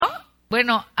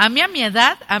Bueno, a mi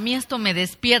edad, a mí esto me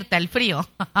despierta el frío.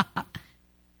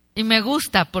 Y me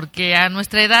gusta porque a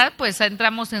nuestra edad pues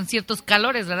entramos en ciertos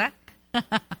calores, ¿verdad?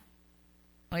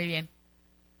 Muy bien.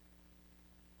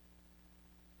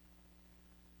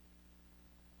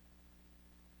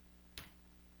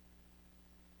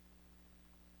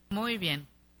 Muy bien.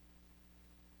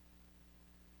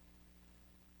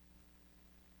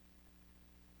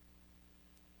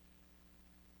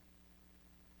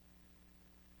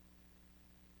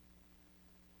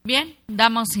 Bien,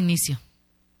 damos inicio.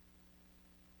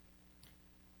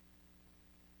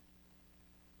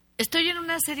 Estoy en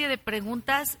una serie de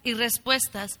preguntas y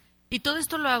respuestas y todo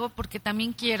esto lo hago porque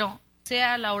también quiero,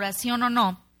 sea la oración o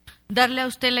no, darle a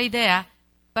usted la idea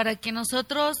para que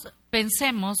nosotros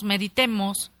pensemos,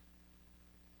 meditemos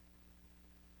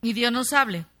y Dios nos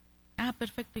hable. Ah,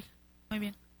 perfecto, hija. Muy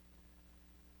bien.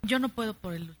 Yo no puedo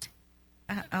por el dulce.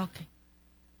 Ok.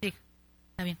 Sí,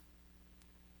 está bien.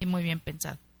 Y muy bien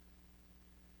pensado.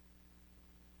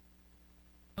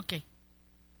 Ok.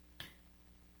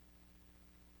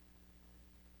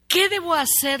 ¿Qué debo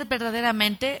hacer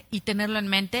verdaderamente y tenerlo en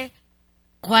mente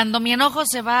cuando mi enojo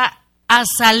se va a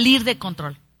salir de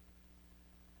control?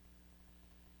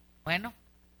 Bueno,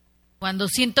 cuando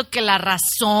siento que la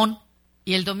razón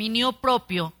y el dominio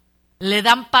propio le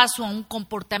dan paso a un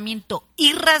comportamiento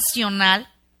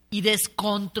irracional y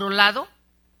descontrolado.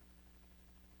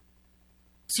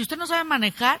 Si usted no sabe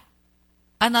manejar,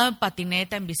 ha andado en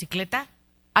patineta, en bicicleta,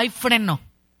 hay freno.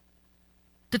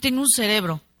 Usted tiene un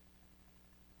cerebro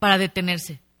para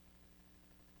detenerse.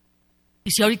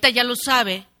 Y si ahorita ya lo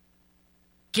sabe,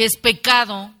 que es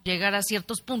pecado llegar a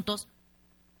ciertos puntos,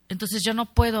 entonces yo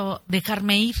no puedo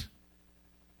dejarme ir.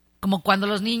 Como cuando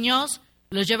los niños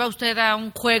los lleva usted a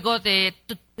un juego de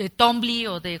tumbly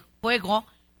o de juego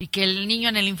y que el niño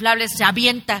en el inflable se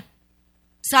avienta.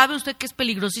 ¿Sabe usted que es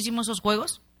peligrosísimo esos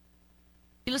juegos?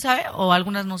 ¿Sí lo sabe o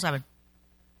algunas no saben?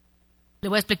 Le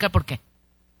voy a explicar por qué.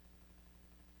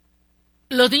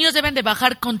 Los niños deben de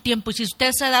bajar con tiempo y si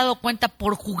usted se ha dado cuenta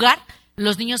por jugar,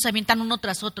 los niños se avientan uno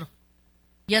tras otro.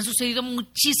 Y han sucedido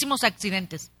muchísimos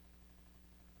accidentes.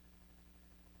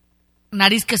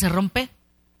 Nariz que se rompe,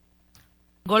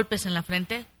 golpes en la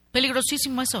frente,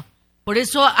 peligrosísimo eso. Por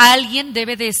eso alguien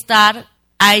debe de estar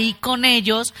ahí con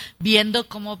ellos viendo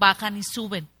cómo bajan y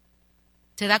suben.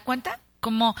 ¿Se da cuenta?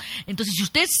 Entonces, si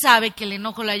usted sabe que el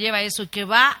enojo la lleva a eso y que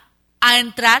va a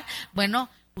entrar, bueno,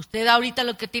 usted ahorita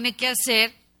lo que tiene que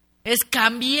hacer es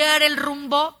cambiar el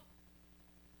rumbo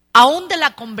aún de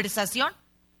la conversación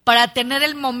para tener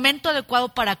el momento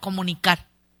adecuado para comunicar,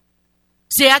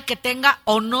 sea que tenga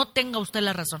o no tenga usted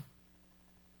la razón.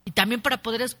 Y también para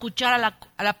poder escuchar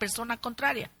a la persona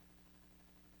contraria.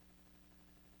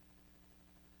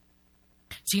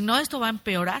 Si no, esto va a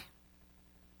empeorar.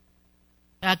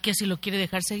 ¿A que si lo quiere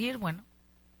dejar seguir? Bueno.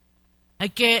 Hay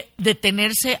que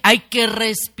detenerse, hay que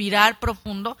respirar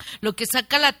profundo. Lo que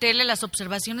saca la tele, las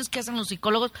observaciones que hacen los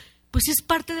psicólogos, pues es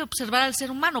parte de observar al ser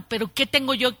humano. Pero ¿qué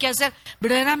tengo yo que hacer?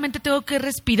 Verdaderamente tengo que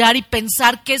respirar y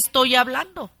pensar qué estoy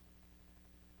hablando.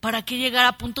 ¿Para qué llegar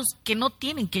a puntos que no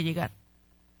tienen que llegar?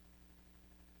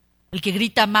 El que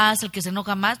grita más, el que se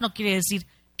enoja más, no quiere decir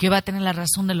que va a tener la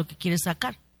razón de lo que quiere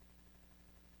sacar.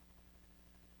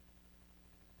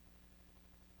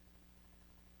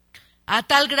 A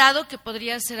tal grado que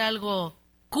podría ser algo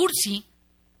cursi,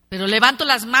 pero levanto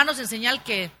las manos en señal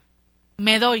que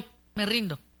me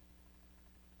rindo.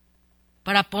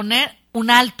 Para poner un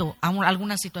alto a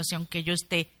alguna situación que yo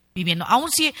esté viviendo.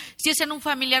 Aún si es en un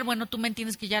familiar, bueno, tú me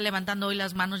entiendes que ya levantando hoy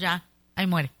las manos ya, ahí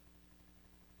muere.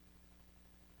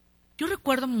 Yo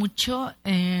recuerdo mucho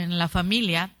en la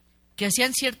familia que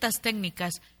hacían ciertas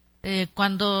técnicas.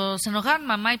 Cuando se enojaban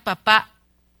mamá y papá,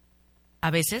 a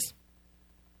veces,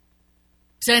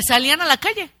 se salían a la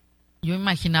calle. Yo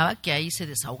imaginaba que ahí se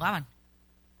desahogaban.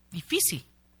 Difícil.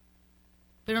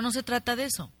 Pero no se trata de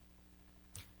eso.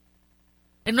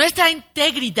 En nuestra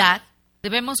integridad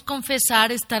debemos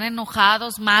confesar estar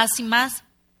enojados más y más.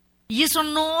 Y eso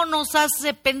no nos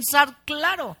hace pensar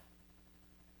claro.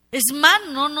 Es más,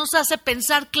 no nos hace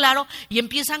pensar claro y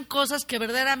empiezan cosas que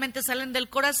verdaderamente salen del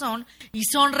corazón y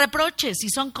son reproches y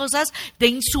son cosas de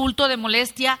insulto, de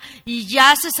molestia y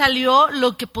ya se salió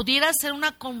lo que pudiera ser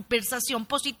una conversación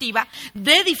positiva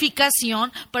de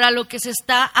edificación para lo que se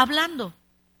está hablando.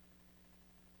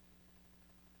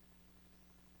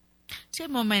 Sí hay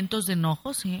momentos de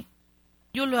enojo, sí.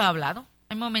 Yo lo he hablado.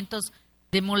 Hay momentos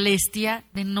de molestia,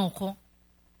 de enojo.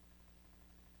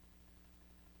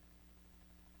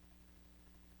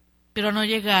 Pero no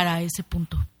llegar a ese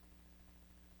punto.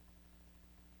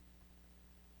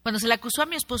 Cuando se le acusó a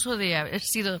mi esposo de haber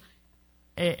sido,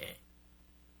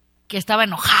 que que estaba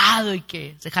enojado y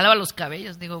que se jalaba los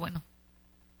cabellos. Digo, bueno,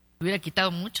 hubiera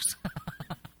quitado muchos.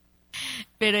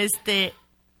 Pero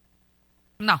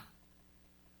no.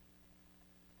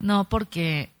 No,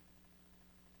 porque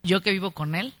yo que vivo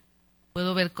con él,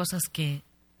 puedo ver cosas que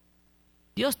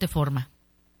Dios te forma.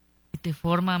 Y te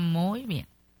forma muy bien.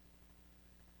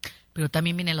 Pero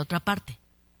también viene la otra parte.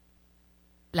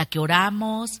 La que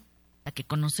oramos, la que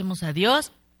conocemos a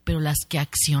Dios, pero las que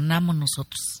accionamos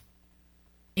nosotros.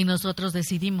 Y nosotros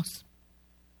decidimos.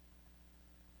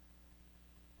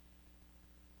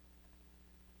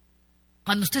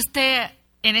 Cuando usted esté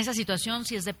en esa situación,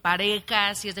 si es de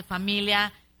pareja, si es de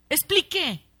familia,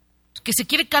 explique que se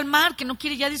quiere calmar, que no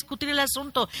quiere ya discutir el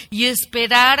asunto y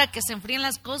esperar a que se enfríen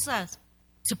las cosas.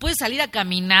 Se puede salir a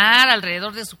caminar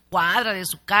alrededor de su cuadra, de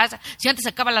su casa. Si antes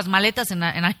sacaba las maletas en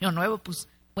Año Nuevo, pues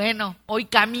bueno, hoy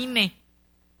camine.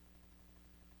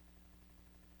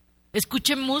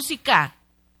 Escuche música.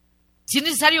 Si es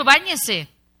necesario, báñese.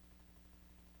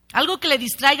 Algo que le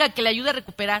distraiga, que le ayude a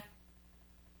recuperar.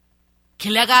 Que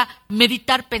le haga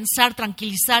meditar, pensar,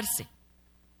 tranquilizarse.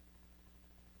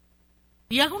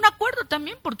 Y haga un acuerdo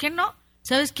también, ¿por qué no?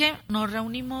 ¿Sabes qué? Nos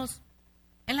reunimos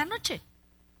en la noche.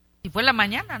 Si fue en la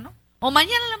mañana, ¿no? O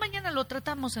mañana en la mañana lo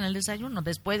tratamos en el desayuno,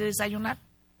 después de desayunar.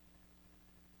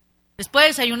 Después de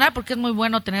desayunar, porque es muy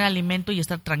bueno tener alimento y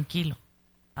estar tranquilo.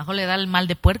 Abajo le da el mal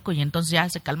de puerco y entonces ya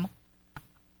se calmó.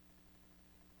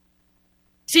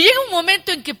 Si llega un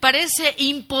momento en que parece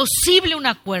imposible un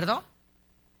acuerdo,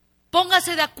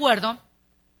 póngase de acuerdo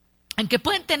en que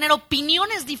pueden tener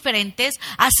opiniones diferentes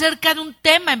acerca de un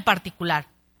tema en particular,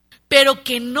 pero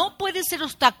que no puede ser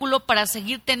obstáculo para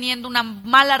seguir teniendo una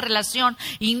mala relación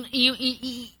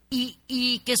y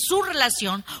que su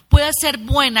relación pueda ser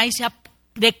buena y sea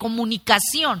de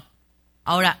comunicación.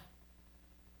 Ahora,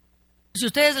 si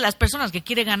usted es de las personas que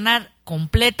quiere ganar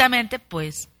completamente,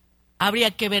 pues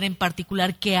habría que ver en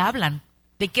particular qué hablan,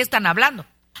 de qué están hablando.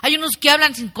 Hay unos que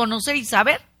hablan sin conocer y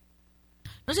saber.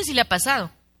 No sé si le ha pasado.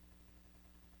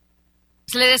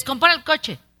 Se le descompone el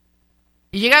coche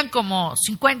y llegan como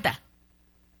 50.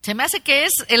 Se me hace que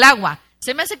es el agua,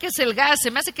 se me hace que es el gas,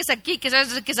 se me hace que es aquí, que se me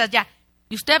hace que es allá.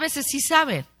 Y usted a veces sí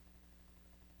sabe.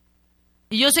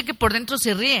 Y yo sé que por dentro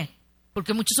se ríe,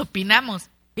 porque muchos opinamos.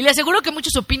 Y le aseguro que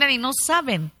muchos opinan y no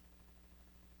saben.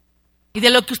 Y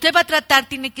de lo que usted va a tratar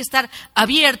tiene que estar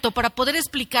abierto para poder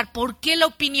explicar por qué la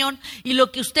opinión y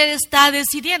lo que usted está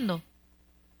decidiendo.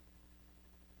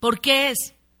 ¿Por qué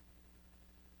es?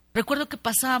 Recuerdo que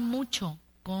pasaba mucho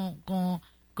con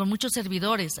muchos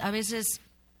servidores, a veces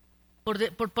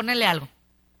por ponerle algo.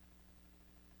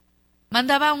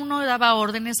 Daba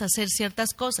órdenes a hacer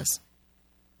ciertas cosas.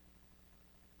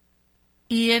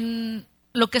 Y en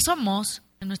lo que somos,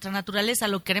 en nuestra naturaleza,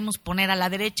 lo queremos poner a la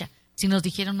derecha, si nos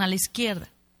dijeron a la izquierda.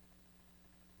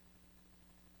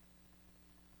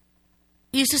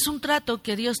 Y ese es un trato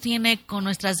que Dios tiene con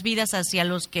nuestras vidas hacia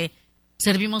los que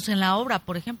servimos en la obra,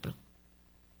 por ejemplo.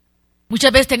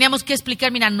 Muchas veces teníamos que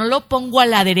explicar, mira, no lo pongo a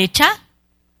la derecha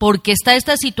porque está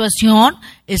esta situación,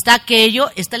 está aquello,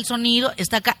 está el sonido,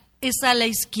 está acá, es a la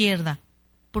izquierda.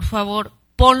 Por favor,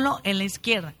 ponlo en la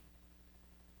izquierda.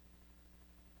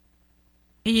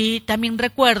 Y también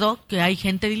recuerdo que hay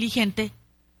gente diligente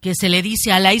que se le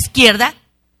dice a la izquierda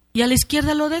y a la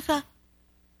izquierda lo deja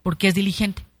porque es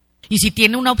diligente. Y si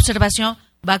tiene una observación,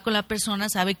 va con la persona,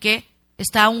 sabe que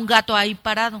está un gato ahí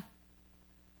parado.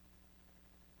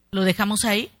 ¿Lo dejamos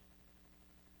ahí?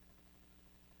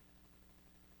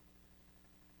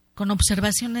 Con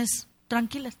observaciones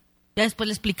tranquilas. Ya después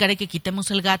le explicaré que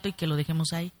quitemos el gato y que lo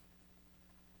dejemos ahí.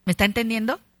 ¿Me está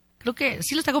entendiendo? Creo que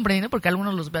sí lo está comprendiendo porque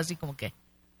algunos los ve así como que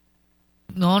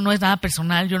no es nada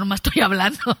personal, yo nomás estoy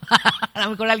hablando. A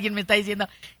lo mejor alguien me está diciendo,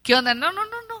 ¿qué onda? No,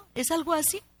 es algo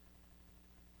así.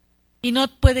 Y no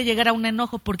puede llegar a un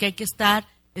enojo porque hay que estar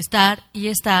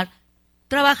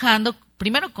trabajando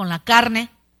primero con la carne,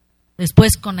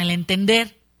 después con el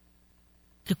entender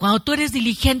que cuando tú eres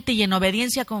diligente y en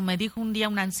obediencia, como me dijo un día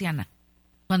una anciana,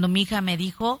 cuando mi hija me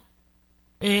dijo,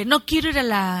 no quiero ir a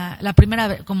la primera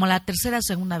vez, como la tercera o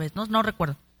segunda vez, no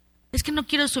recuerdo. Es que no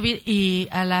quiero subir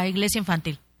a la iglesia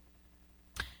infantil,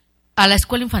 a la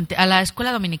escuela infantil, a la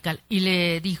escuela dominical. Y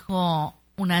le dijo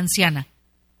una anciana,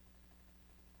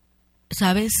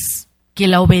 ¿sabes que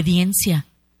la obediencia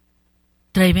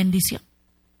trae bendición?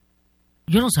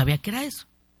 Yo no sabía que era eso.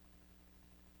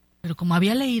 Pero como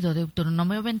había leído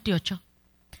Deuteronomio 28,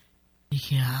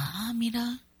 dije,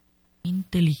 mira,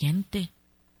 inteligente.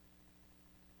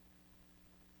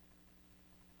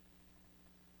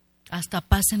 Hasta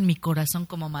paz en mi corazón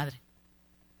como madre.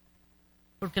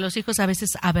 Porque los hijos a veces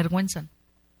avergüenzan.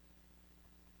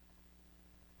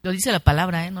 Lo dice la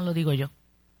palabra, no lo digo yo.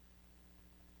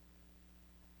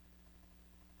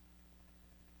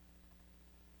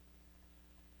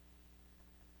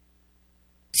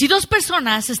 Si dos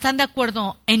personas están de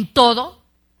acuerdo en todo,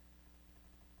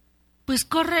 pues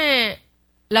corre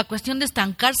la cuestión de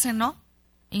estancarse, ¿no?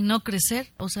 Y no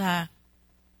crecer, o sea,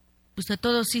 pues de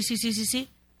todo sí.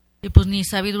 Y pues ni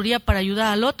sabiduría para ayudar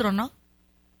al otro, ¿no?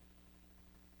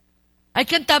 Hay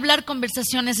que entablar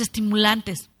conversaciones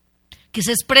estimulantes, que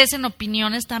se expresen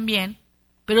opiniones también,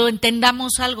 pero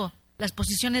entendamos algo, las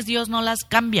posiciones Dios no las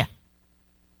cambia.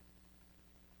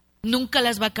 Nunca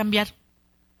las va a cambiar.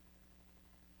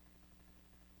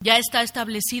 Ya está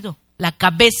establecido. La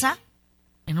cabeza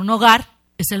en un hogar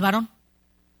es el varón.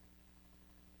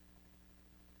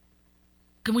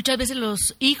 Que muchas veces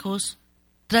los hijos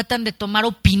tratan de tomar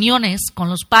opiniones con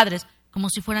los padres como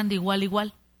si fueran de igual a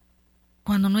igual,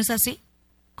 cuando no es así,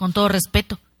 con todo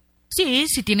respeto. Sí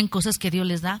tienen cosas que Dios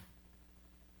les da,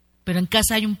 pero en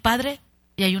casa hay un padre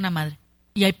y hay una madre,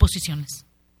 y hay posiciones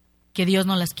que Dios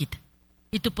no las quita,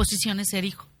 y tu posición es ser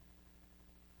hijo.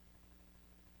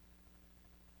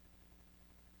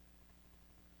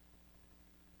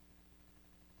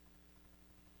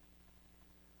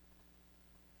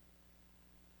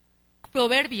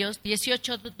 Proverbios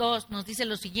 18:2 nos dice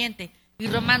lo siguiente, y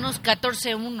Romanos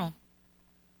 14:1.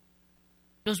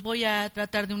 Los voy a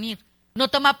tratar de unir. No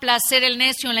toma placer el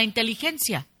necio en la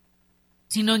inteligencia,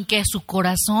 sino en que su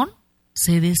corazón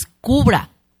se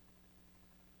descubra.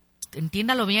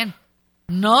 Entiéndalo bien.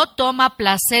 No toma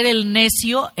placer el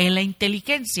necio en la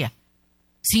inteligencia,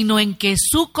 sino en que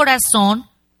su corazón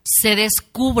se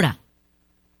descubra.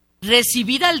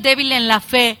 Recibid al débil en la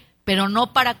fe, pero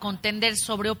no para contender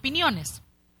sobre opiniones.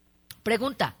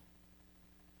 Pregunta.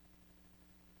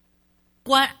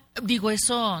 Digo,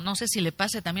 eso no sé si le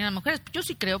pase también a las mujeres. Yo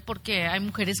sí creo, porque hay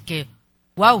mujeres que,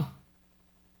 wow,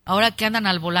 ahora que andan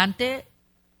al volante,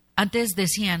 antes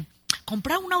decían,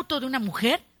 comprar un auto de una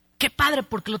mujer, qué padre,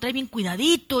 porque lo trae bien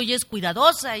cuidadito y es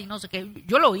cuidadosa y no sé qué.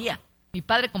 Yo lo oía. Mi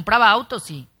padre compraba autos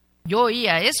y yo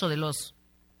oía eso de los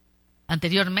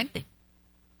anteriormente.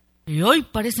 Y hoy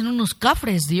parecen unos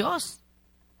cafres, Dios.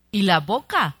 Y la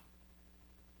boca.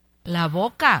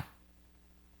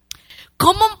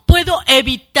 ¿Cómo puedo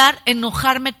evitar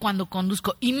enojarme cuando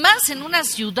conduzco? Y más en una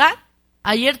ciudad.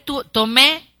 Ayer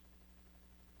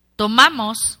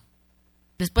tomamos,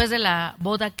 después de la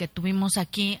boda que tuvimos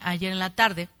aquí ayer en la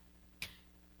tarde,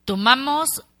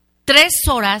 tomamos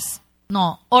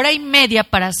 1 hora y media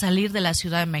para salir de la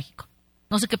Ciudad de México.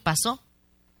 No sé qué pasó,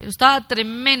 pero estaba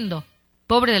tremendo.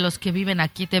 Pobre de los que viven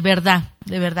aquí, de verdad.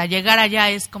 Llegar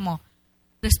allá es como,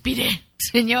 respire,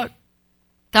 Señor.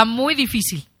 Está muy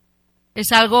difícil.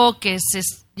 Es algo que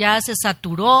ya se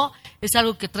saturó, es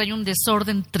algo que trae un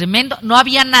desorden tremendo. No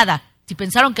había nada. Si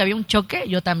pensaron que había un choque,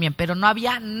 yo también, pero no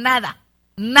había nada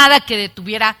que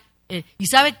detuviera. ¿Y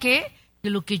sabe qué? De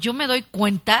lo que yo me doy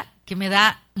cuenta, que me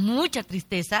da mucha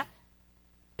tristeza,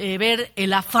 ver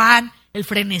el afán, el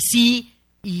frenesí,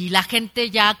 y la gente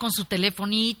ya con su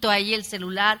telefonito ahí, el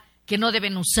celular, que no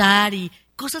deben usar, y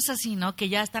cosas así, ¿no? Que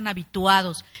ya están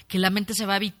habituados, que la mente se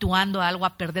va habituando a algo,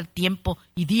 a perder tiempo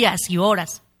y días y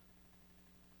horas.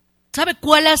 ¿Sabe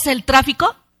cuál es el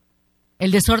tráfico? El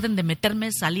desorden de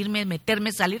meterme, salirme,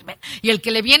 y el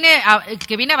que viene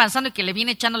avanzando y que le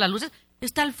viene echando las luces,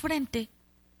 está al frente.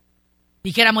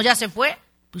 Dijéramos, ya se fue,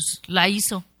 pues la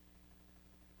hizo.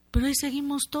 Pero ahí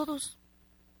seguimos todos.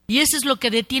 Y eso es lo que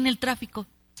detiene el tráfico.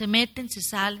 Se meten, se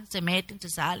salen.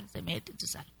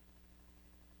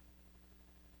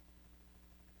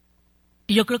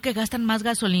 Y yo creo que gastan más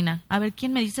gasolina. A ver,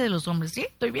 ¿quién me dice de los hombres? ¿Sí?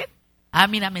 ¿Estoy bien? Ah,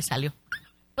 mira, me salió.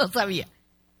 No sabía.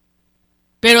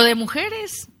 Pero de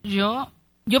mujeres, yo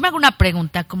me hago una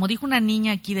pregunta, como dijo una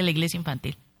niña aquí de la iglesia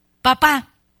infantil. Papá,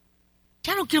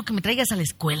 ya no quiero que me traigas a la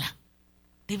escuela.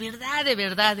 De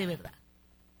verdad.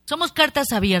 Somos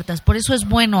cartas abiertas, por eso es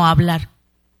bueno hablar.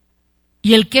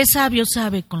 Y el que es sabio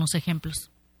sabe con los ejemplos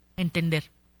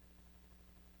entender.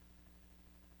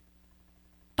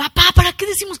 Papá, ¿para qué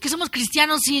decimos que somos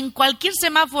cristianos si en cualquier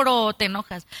semáforo te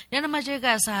enojas? Ya nada más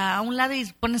llegas a un lado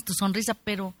y pones tu sonrisa,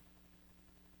 pero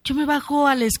yo me bajo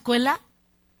a la escuela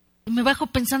y me bajo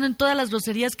pensando en todas las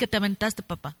groserías que te aventaste,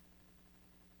 papá.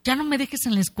 Ya no me dejes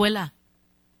en la escuela.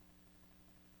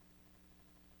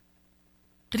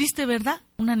 Triste, ¿verdad?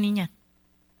 Una niña.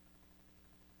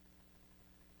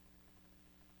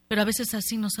 Pero a veces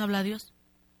así nos habla Dios.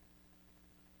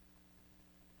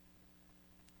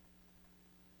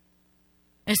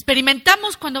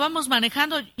 Experimentamos cuando vamos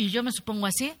manejando, y yo me supongo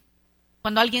así,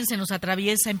 cuando alguien se nos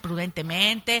atraviesa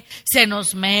imprudentemente, se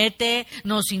nos mete,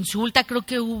 nos insulta. Creo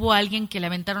que hubo alguien que le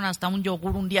aventaron hasta un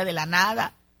yogur un día de la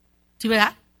nada. ¿Sí,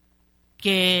 verdad?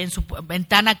 Que en su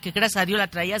ventana, que gracias a Dios la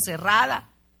traía cerrada.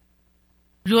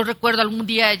 Yo recuerdo algún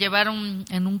día llevar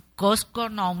en un Costco,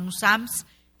 un Sam's,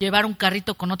 llevar un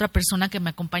carrito con otra persona que me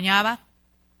acompañaba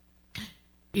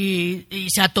y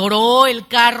se atoró el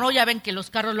carro. Ya ven que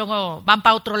los carros luego van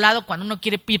para otro lado cuando uno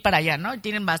quiere ir para allá, ¿no?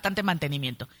 Tienen bastante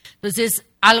mantenimiento. Entonces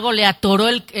algo le atoró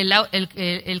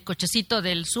el cochecito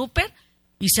del súper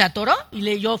y se atoró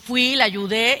y yo fui, le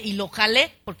ayudé y lo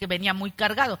jalé porque venía muy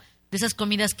cargado de esas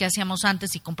comidas que hacíamos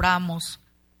antes y comprábamos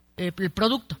el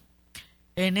producto.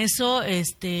 En eso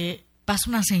pasa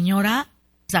una señora,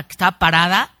 o sea, que estaba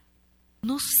parada,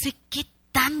 no sé qué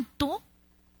tanto,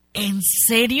 en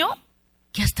serio,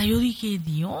 que hasta yo dije,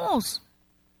 Dios,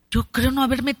 yo creo no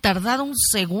haberme tardado un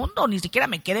segundo, ni siquiera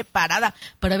me quedé parada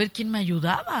para ver quién me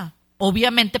ayudaba.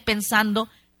 Obviamente pensando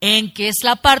en que es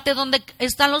la parte donde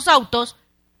están los autos,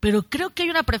 pero creo que hay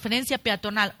una preferencia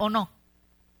peatonal, ¿o no?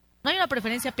 ¿No hay una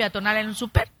preferencia peatonal en un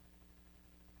súper?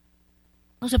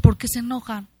 No sé por qué se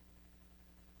enojan.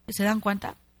 ¿Se dan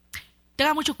cuenta?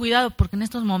 Tenga mucho cuidado porque en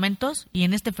estos momentos y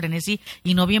en este frenesí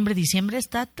y noviembre, diciembre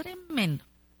está tremendo.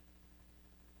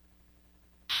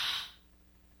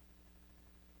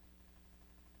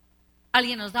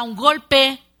 Alguien nos da un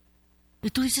golpe y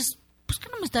tú dices, pues ¿qué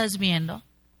no me estás viendo?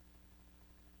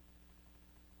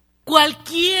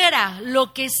 Cualquiera,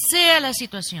 lo que sea la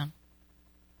situación.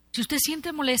 Si usted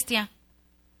siente molestia,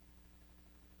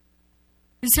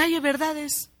 ensaye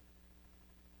verdades.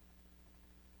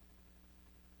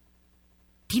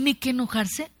 ¿Tiene que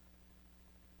enojarse?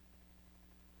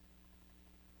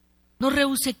 No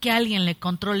rehúse que alguien le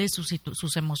controle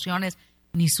sus emociones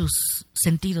ni sus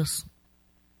sentidos.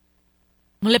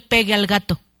 No le pegue al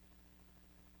gato.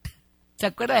 ¿Se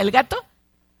acuerda del gato?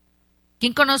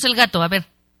 ¿Quién conoce el gato? A ver.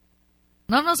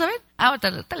 ¿No saben?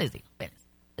 Ahorita les digo.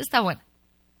 Está buena.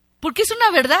 Porque es una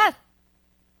verdad.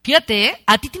 Fíjate,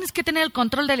 a ti tienes que tener el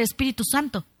control del Espíritu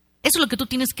Santo. Eso es lo que tú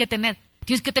tienes que tener.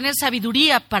 Tienes que tener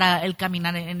sabiduría para el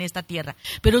caminar en esta tierra.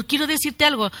 Pero quiero decirte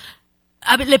algo.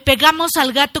 A ver, le pegamos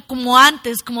al gato como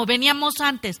antes, como veníamos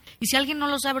antes. Y si alguien no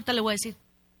lo sabe, ahorita le voy a decir.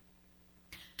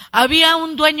 Había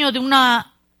un dueño de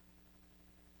una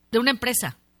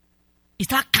empresa y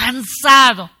estaba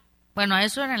cansado. Bueno,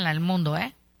 eso era en el mundo,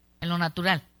 en lo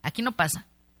natural. Aquí no pasa.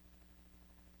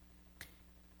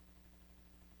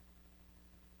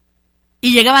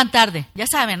 Y llegaban tarde, ya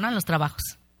saben, ¿no? En los trabajos.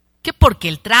 Que porque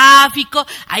el tráfico,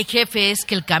 hay jefes,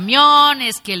 que el camión,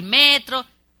 es que el metro.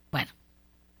 Bueno,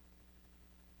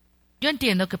 yo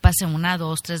entiendo que pase 1,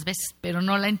 2, 3 veces, pero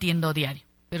no la entiendo diario.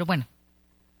 Pero bueno,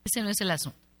 ese no es el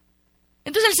asunto.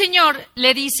 Entonces el señor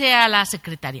le dice a la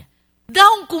secretaria, da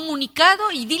un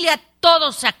comunicado y dile a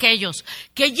todos aquellos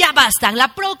que ya basta,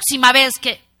 la próxima vez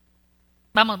que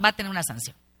va a tener una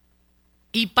sanción.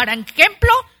 Y para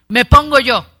ejemplo, me pongo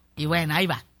yo. Y bueno, ahí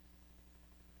va.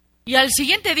 Y al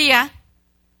siguiente día,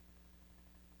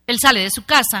 él sale de su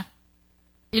casa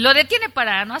y lo detiene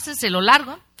para no hacerse lo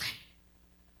largo.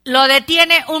 Lo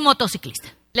detiene un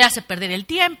motociclista. Le hace perder el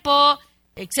tiempo,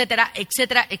 etcétera,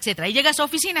 etcétera, etcétera. Y llega a su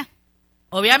oficina.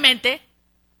 Obviamente,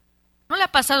 ¿no le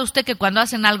ha pasado a usted que cuando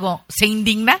hacen algo se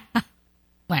indigna?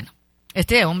 Bueno,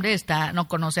 este hombre no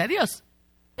conoce a Dios.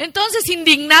 Entonces,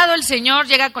 indignado, el señor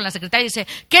llega con la secretaria y dice,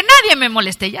 que nadie me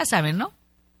moleste, ya saben, ¿no?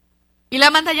 Y la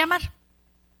manda a llamar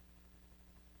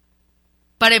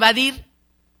para evadir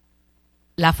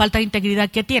la falta de integridad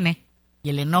que tiene y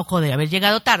el enojo de haber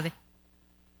llegado tarde.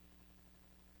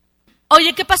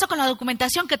 Oye, ¿qué pasó con la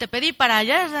documentación que te pedí para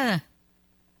allá?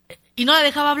 Y no la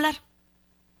dejaba hablar.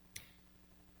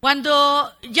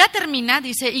 Cuando ya termina,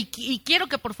 dice, y quiero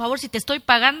que por favor, si te estoy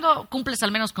pagando, cumples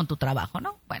al menos con tu trabajo,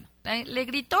 ¿no? Bueno, le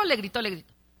gritó.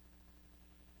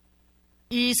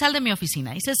 Y sal de mi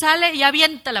oficina. Y se sale y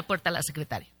avienta la puerta a la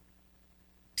secretaria.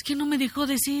 Es que no me dejó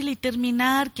decirle y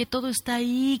terminar, que todo está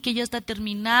ahí, que ya está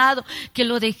terminado, que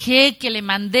lo dejé, que le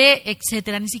mandé,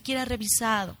 etcétera. Ni siquiera ha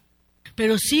revisado.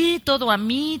 Pero sí, todo a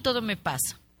mí, todo me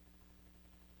pasa.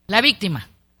 La víctima,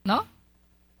 ¿no?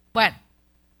 Bueno,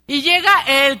 y llega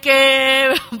el que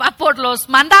va por los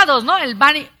mandados, ¿no?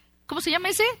 ¿Cómo se llama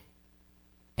ese?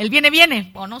 El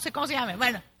viene, o no sé cómo se llama,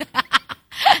 bueno.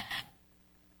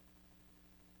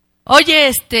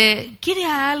 Oye, ¿quiere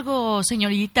algo,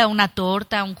 señorita? ¿Una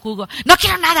torta, un jugo? No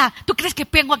quiero nada. ¿Tú crees que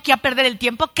vengo aquí a perder el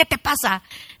tiempo? ¿Qué te pasa?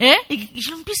 Y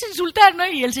lo empieza a insultar, ¿no?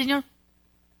 Y el señor,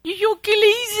 ¿y yo qué le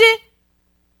hice?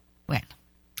 Bueno,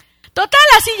 total,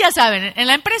 así ya saben, en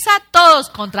la empresa todos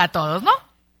contra todos, ¿no?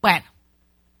 Bueno,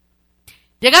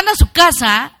 llegando a su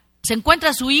casa, se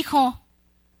encuentra a su hijo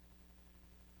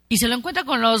y se lo encuentra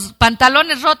con los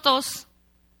pantalones rotos,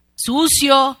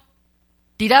 sucio,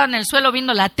 tirado en el suelo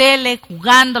viendo la tele,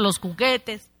 jugando los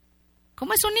juguetes.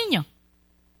 como es un niño.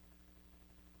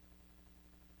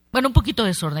 Bueno, un poquito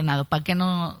desordenado, para que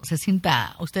no se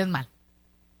sienta usted mal.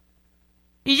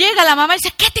 Y llega la mamá y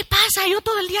dice, ¿qué te pasa? Yo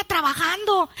todo el día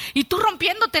trabajando y tú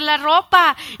rompiéndote la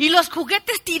ropa y los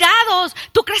juguetes tirados.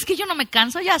 ¿Tú crees que yo no me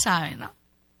canso? Ya saben, ¿no?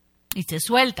 Y se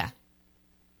suelta.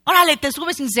 Órale, te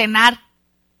subes sin cenar.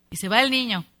 Y se va el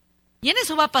niño. Y en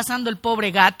eso va pasando el pobre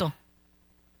gato.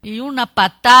 Y una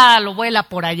patada lo vuela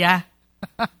por allá.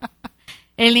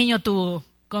 El niño tuvo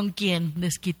con quién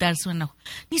desquitar su enojo.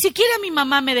 Ni siquiera mi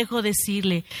mamá me dejó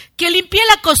decirle que limpié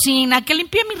la cocina, que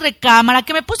limpié mi recámara,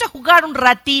 que me puse a jugar un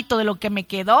ratito de lo que me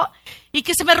quedó y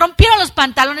que se me rompieron los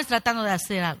pantalones tratando de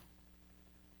hacer algo.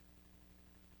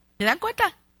 ¿Se dan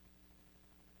cuenta?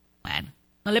 Bueno,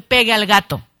 no le pegue al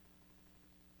gato.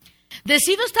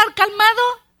 Decido estar calmado,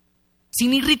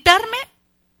 sin irritarme.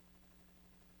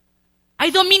 Hay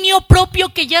dominio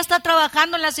propio que ya está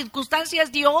trabajando en las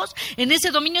circunstancias, Dios, en ese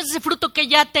dominio, ese fruto que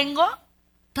ya tengo.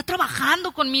 ¿Está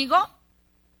trabajando conmigo?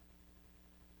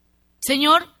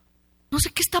 Señor, no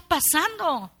sé qué está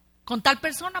pasando con tal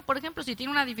persona, por ejemplo, si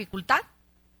tiene una dificultad.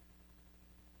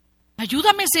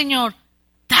 Ayúdame, Señor.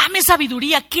 Dame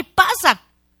sabiduría. ¿Qué pasa?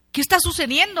 ¿Qué está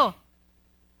sucediendo?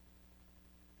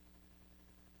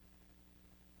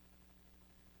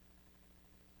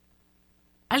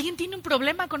 ¿Alguien tiene un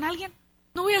problema con alguien?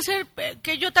 No voy a hacer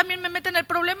que yo también me meta en el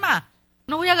problema.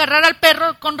 No voy a agarrar al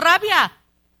perro con rabia.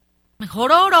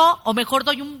 Mejor oro o mejor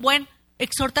doy un buen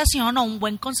exhortación o un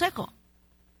buen consejo.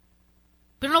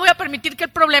 Pero no voy a permitir que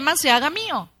el problema se haga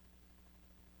mío.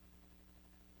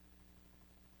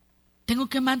 Tengo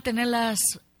que mantener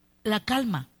la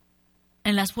calma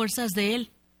en las fuerzas de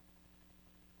Él.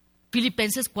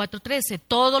 Filipenses 4:13,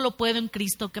 todo lo puedo en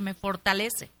Cristo que me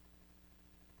fortalece.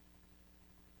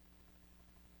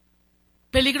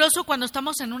 Peligroso cuando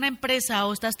estamos en una empresa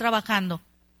o estás trabajando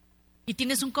y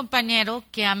tienes un compañero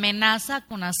que amenaza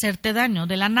con hacerte daño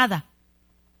de la nada.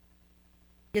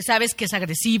 Que sabes que es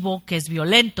agresivo, que es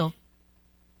violento.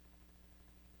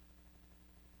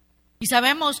 Y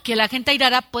sabemos que la gente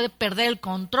airada puede perder el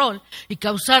control y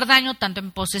causar daño tanto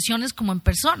en posesiones como en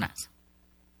personas.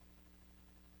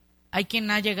 Hay quien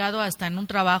ha llegado hasta en un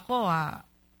trabajo a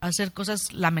hacer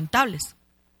cosas lamentables.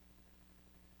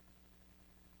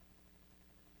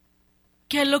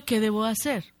 ¿Qué es lo que debo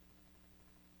hacer?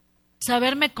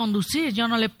 Saberme conducir. Yo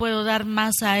no le puedo dar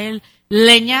más a él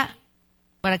leña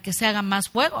para que se haga más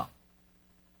fuego.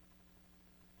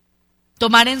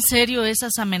 Tomar en serio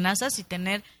esas amenazas y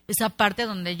tener esa parte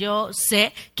donde yo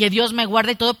sé que Dios me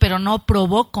guarda y todo, pero no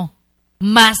provoco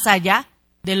más allá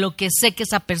de lo que sé que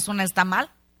esa persona está mal.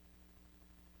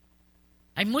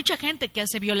 Hay mucha gente que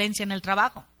hace violencia en el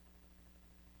trabajo.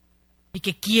 Y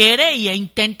que quiere e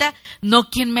intenta no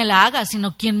quien me la haga,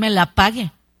 sino quien me la pague.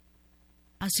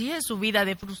 Así es su vida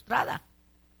de frustrada,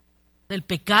 del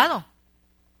pecado.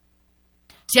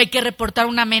 Si hay que reportar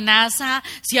una amenaza,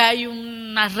 si hay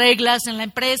unas reglas en la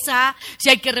empresa, si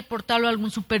hay que reportarlo a algún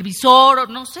supervisor, o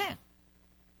no sé.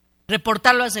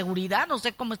 Reportarlo a seguridad, no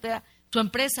sé cómo esté su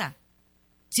empresa.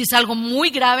 Si es algo muy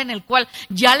grave en el cual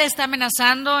ya le está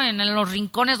amenazando en los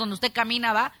rincones donde usted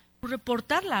camina, va, pues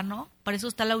reportarla, ¿no? Para eso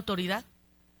está la autoridad.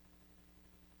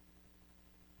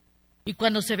 Y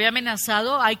cuando se ve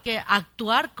amenazado hay que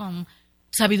actuar con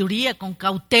sabiduría, con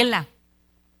cautela.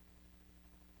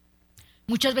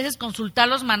 Muchas veces consultar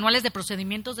los manuales de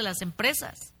procedimientos de las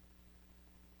empresas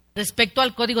respecto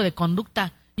al código de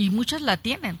conducta, y muchas la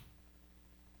tienen.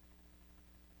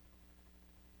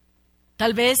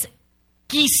 Tal vez,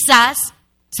 quizás,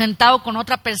 sentado con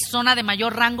otra persona de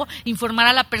mayor rango, informar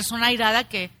a la persona airada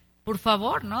que, por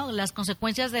favor, ¿no?, las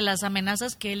consecuencias de las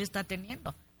amenazas que él está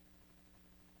teniendo.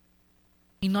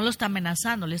 Y no lo está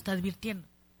amenazando, le está advirtiendo.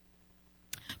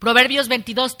 Proverbios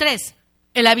 22:3.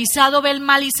 El avisado ve el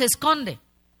mal y se esconde,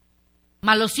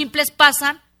 mas los simples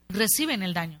pasan y reciben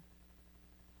el daño.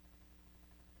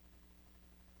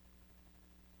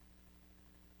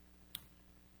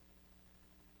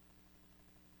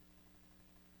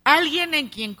 Alguien en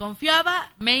quien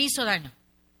confiaba me hizo daño,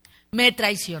 me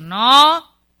traicionó.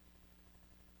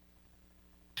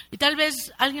 Y tal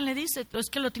vez alguien le dice, es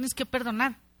que lo tienes que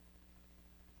perdonar.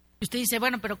 Y usted dice,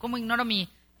 bueno, pero ¿cómo ignoro mi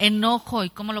enojo y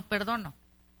cómo lo perdono?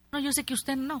 No, yo sé que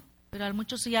usted no, pero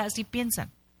muchos ya así piensan.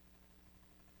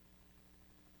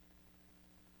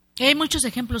 Y hay muchos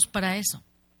ejemplos para eso.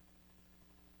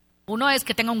 Uno es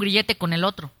que tenga un grillete con el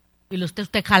otro y lo esté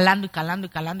usted jalando y calando y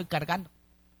calando y cargando.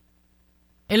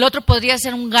 El otro podría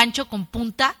ser un gancho con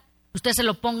punta, usted se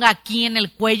lo ponga aquí en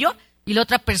el cuello y la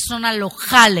otra persona lo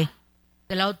jale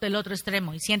del otro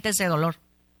extremo y siente ese dolor.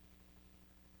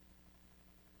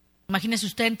 Imagínese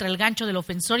usted entre el gancho del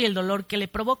ofensor y el dolor que le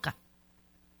provoca.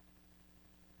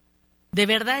 ¿De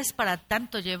verdad es para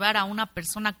tanto llevar a una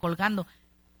persona colgando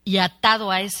y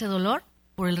atado a ese dolor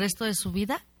por el resto de su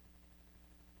vida?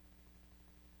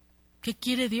 ¿Qué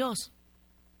quiere Dios?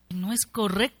 No es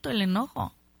correcto el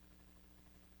enojo,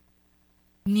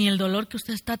 ni el dolor que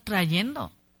usted está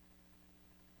trayendo.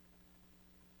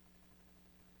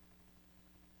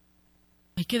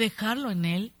 Hay que dejarlo en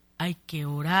Él, hay que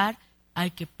orar,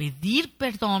 hay que pedir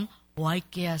perdón o hay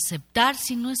que aceptar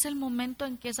si no es el momento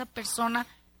en que esa persona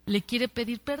le quiere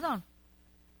pedir perdón.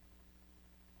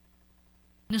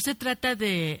 No se trata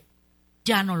de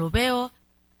ya no lo veo.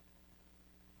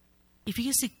 Y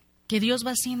fíjese que Dios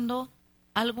va haciendo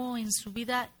algo en su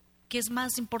vida que es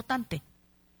más importante.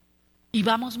 Y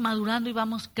vamos madurando y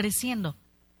vamos creciendo.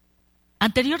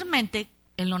 Anteriormente,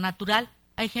 en lo natural,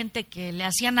 hay gente que le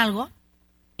hacían algo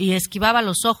y esquivaba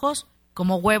los ojos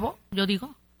como huevo, yo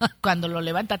digo, cuando lo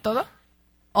levanta todo,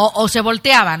 o se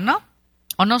volteaban, ¿no?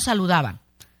 O no saludaban,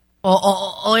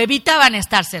 o evitaban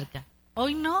estar cerca.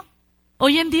 Hoy no,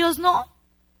 hoy en Dios no.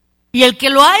 Y el que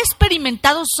lo ha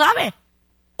experimentado sabe.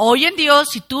 Hoy en Dios,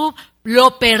 si tú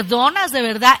lo perdonas de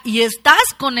verdad y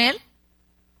estás con Él,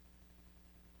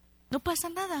 no pasa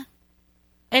nada.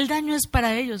 El daño es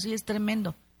para ellos y es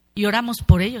tremendo. Y oramos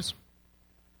por ellos.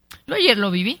 Yo ayer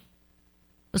lo viví.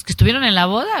 Los que estuvieron en la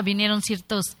boda, vinieron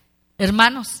ciertos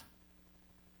hermanos.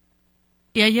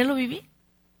 Y ayer lo viví.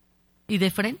 Y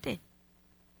de frente.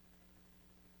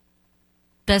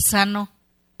 Estás sano,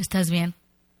 estás bien.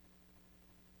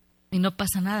 Y no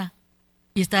pasa nada.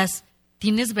 Y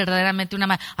tienes verdaderamente una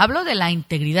mano. Hablo de la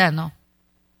integridad, ¿no?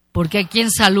 Porque hay quien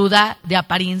saluda de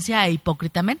apariencia e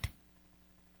hipócritamente.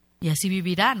 Y así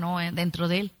vivirá, ¿no? Dentro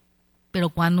de él. Pero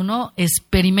cuando uno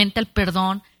experimenta el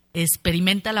perdón,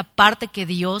 experimenta la parte que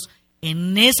Dios,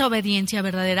 en esa obediencia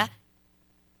verdadera,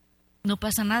 no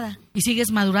pasa nada. Y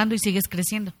sigues madurando y sigues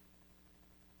creciendo.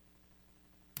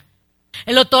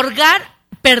 El otorgar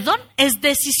perdón es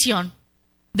decisión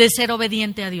de ser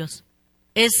obediente a Dios.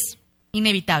 Es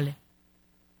inevitable.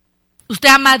 Usted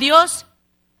ama a Dios,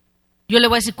 yo le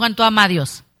voy a decir cuánto ama a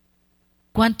Dios.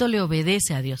 ¿Cuánto le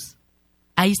obedece a Dios?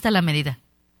 Ahí está la medida.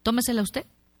 Tómesela usted.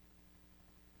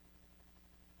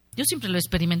 Yo siempre lo he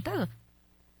experimentado.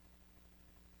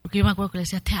 Porque yo me acuerdo que le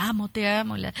decía, te amo, te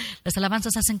amo. Y las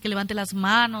alabanzas hacen que levante las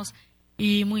manos.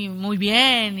 Y muy, muy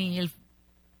bien.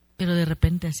 Pero de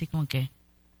repente así como que,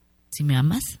 si me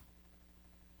amas,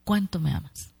 ¿cuánto me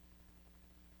amas?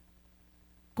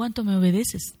 ¿Cuánto me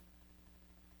obedeces?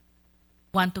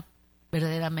 ¿Cuánto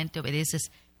verdaderamente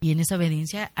obedeces? Y en esa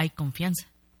obediencia hay confianza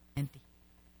en ti.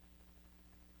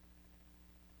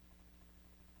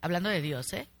 Hablando de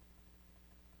Dios, ¿eh?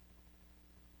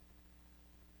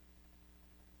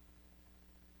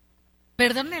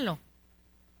 Perdónelo.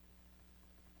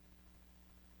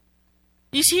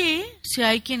 Y sí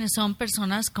hay quienes son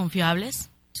personas confiables,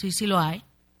 sí lo hay.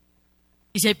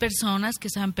 Y si hay personas que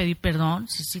saben pedir perdón,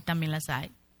 sí también las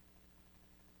hay.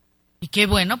 Y qué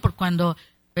bueno, porque cuando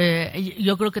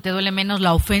yo creo que te duele menos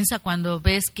la ofensa cuando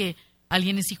ves que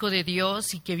alguien es hijo de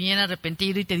Dios y que viene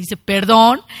arrepentido y te dice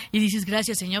perdón y dices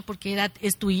gracias Señor porque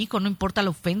es tu hijo, no importa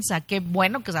la ofensa, qué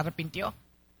bueno que se arrepintió.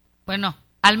 Bueno,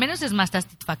 al menos es más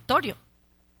satisfactorio.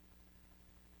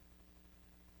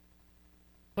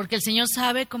 Porque el Señor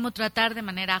sabe cómo tratar de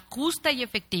manera justa y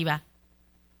efectiva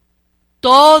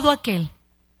todo aquel.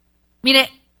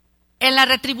 Mire, en la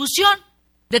retribución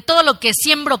de todo lo que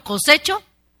siembro cosecho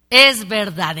es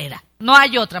verdadera. No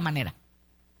hay otra manera.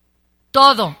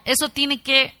 Todo. Eso tiene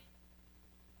que...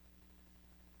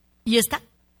 Y está.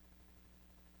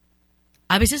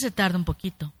 A veces se tarda un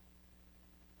poquito.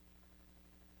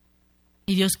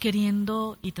 Y Dios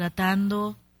queriendo y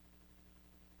tratando.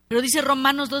 Pero dice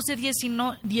Romanos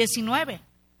 12:19.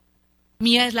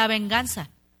 Mía es la venganza.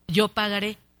 Yo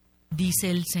pagaré, dice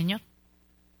el Señor.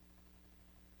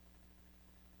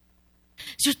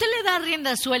 Si usted le da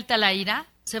rienda suelta a la ira,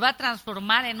 se va a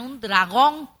transformar en un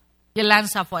dragón que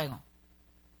lanza fuego.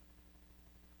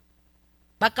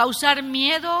 Va a causar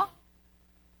miedo.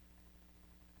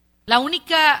 La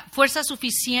única fuerza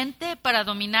suficiente para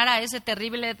dominar a ese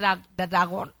terrible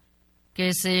dragón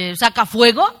que se saca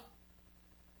fuego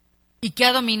y que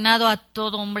ha dominado a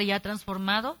todo hombre y ha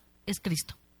transformado es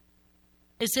Cristo.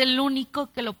 Es el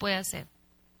único que lo puede hacer.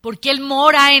 Porque Él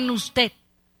mora en usted.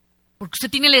 Porque usted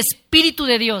tiene el Espíritu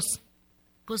de Dios.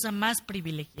 Cosa más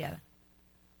privilegiada.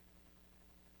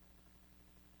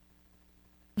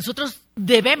 Nosotros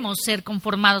debemos ser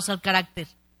conformados al carácter.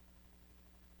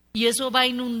 Y eso va a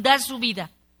inundar su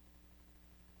vida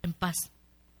en paz.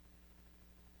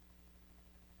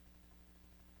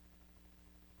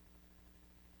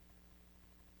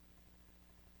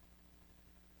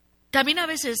 También a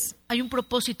veces hay un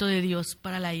propósito de Dios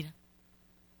para la ira.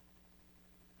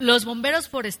 Los bomberos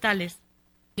forestales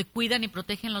que cuidan y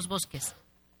protegen los bosques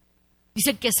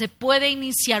dicen que se puede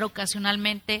iniciar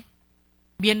ocasionalmente,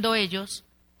 viendo ellos,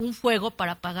 un fuego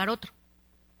para apagar otro.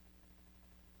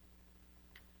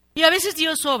 Y a veces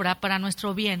Dios obra para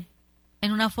nuestro bien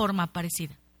en una forma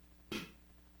parecida.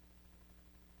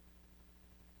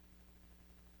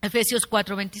 Efesios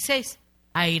 4:26.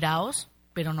 Airaos,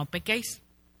 pero no pequéis.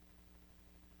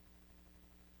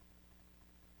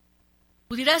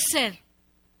 Pudiera ser,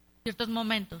 en ciertos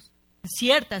momentos, en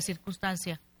ciertas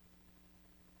circunstancias,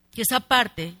 que esa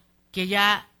parte que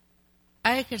ya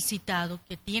ha ejercitado,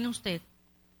 que tiene usted,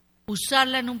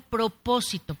 usarla en un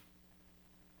propósito.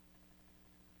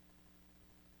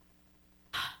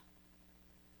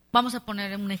 Vamos a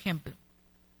poner un ejemplo.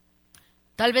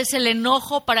 Tal vez el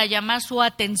enojo para llamar su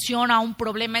atención a un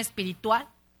problema espiritual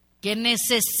que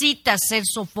necesita ser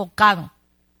sofocado.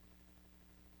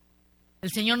 El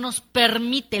Señor nos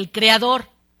permite, el Creador,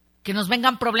 que nos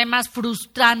vengan problemas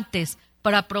frustrantes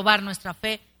para probar nuestra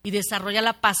fe y desarrollar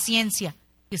la paciencia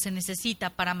que se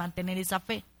necesita para mantener esa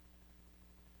fe.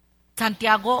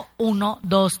 Santiago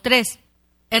 1:2-3.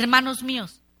 Hermanos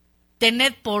míos,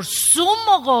 tened por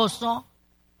sumo gozo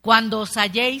cuando os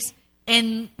halléis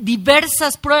en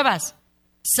diversas pruebas,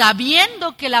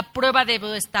 sabiendo que la prueba de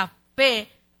vuestra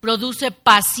fe produce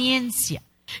paciencia.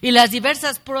 Y las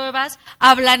diversas pruebas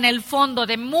hablan en el fondo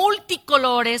de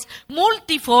multicolores,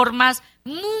 multiformas,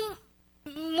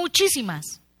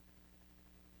 muchísimas.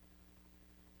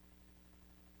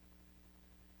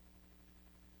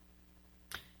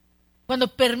 Cuando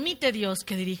permite Dios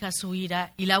que dirija su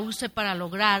ira y la use para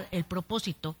lograr el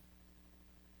propósito,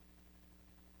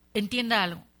 entienda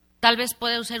algo, tal vez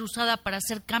pueda ser usada para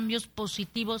hacer cambios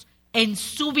positivos en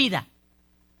su vida.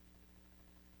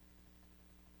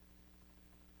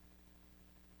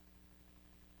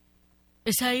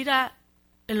 Esa ira,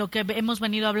 en lo que hemos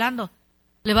venido hablando,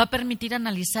 le va a permitir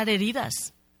analizar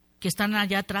heridas que están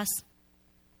allá atrás.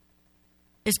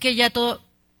 Es que ya todo,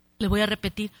 le voy a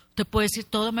repetir, usted puede decir,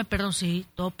 todo me perdonó, sí,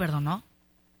 todo perdonó,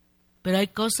 pero hay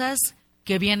cosas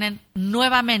que vienen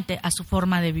nuevamente a su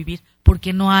forma de vivir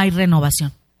porque no hay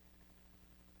renovación.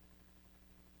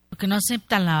 Porque no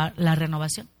aceptan la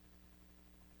renovación.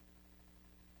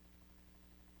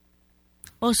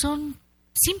 O son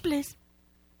simples.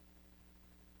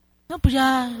 No, pues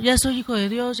ya soy hijo de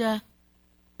Dios, ya,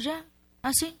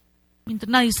 así, mientras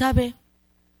nadie sabe.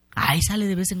 Ahí sale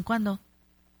de vez en cuando.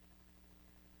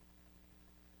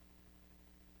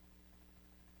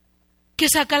 ¿Qué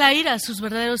saca la ira? Sus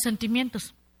verdaderos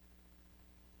sentimientos.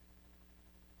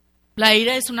 La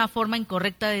ira es una forma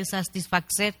incorrecta de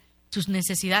satisfacer sus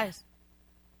necesidades.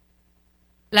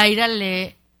 La ira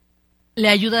le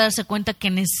ayuda a darse cuenta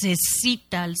que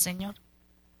necesita al Señor.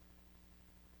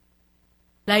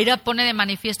 La ira pone de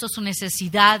manifiesto su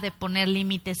necesidad de poner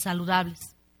límites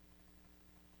saludables.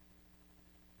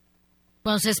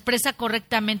 Cuando se expresa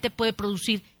correctamente puede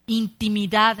producir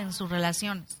intimidad en sus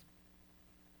relaciones.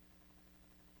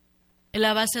 Es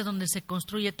la base donde se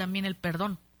construye también el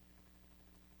perdón.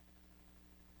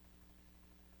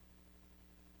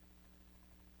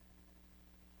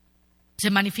 Si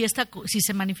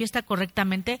se manifiesta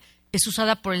correctamente, es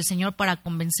usada por el Señor para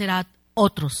convencer a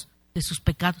otros de sus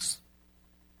pecados.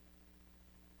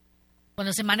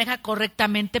 Cuando se maneja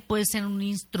correctamente, puede ser un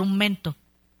instrumento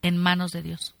en manos de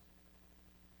Dios.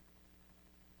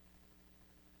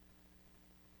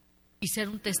 Y ser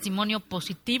un testimonio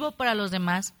positivo para los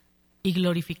demás y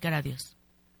glorificar a Dios.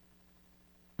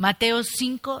 Mateo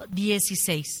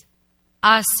 5:16.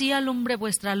 Así alumbre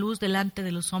vuestra luz delante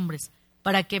de los hombres,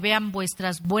 para que vean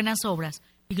vuestras buenas obras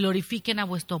y glorifiquen a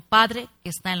vuestro Padre que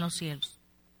está en los cielos.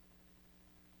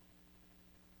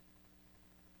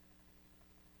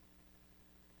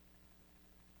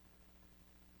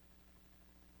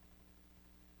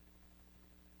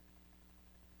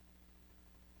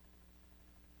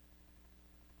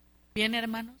 Bien,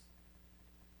 hermanos,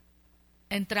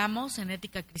 entramos en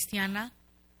ética cristiana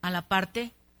a la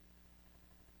parte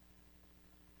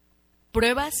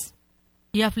pruebas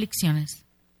y aflicciones.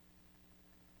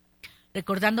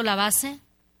 Recordando la base,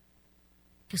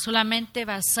 que solamente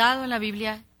basado en la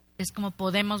Biblia es como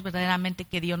podemos verdaderamente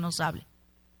que Dios nos hable.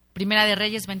 Primera de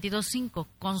Reyes 22:5.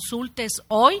 Consultes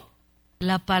hoy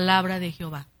la palabra de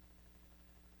Jehová.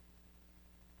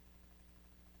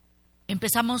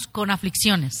 Empezamos con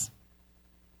aflicciones.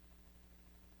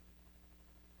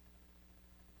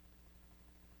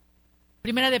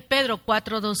 Primera de Pedro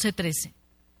 4:12-13.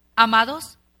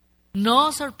 Amados, no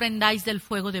os sorprendáis del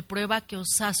fuego de prueba que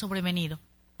os ha sobrevenido,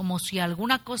 como si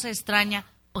alguna cosa extraña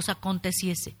os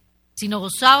aconteciese, sino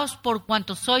gozaos por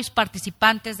cuanto sois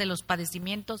participantes de los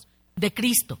padecimientos de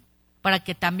Cristo, para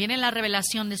que también en la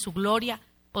revelación de su gloria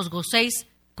os gocéis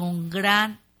con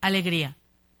gran alegría.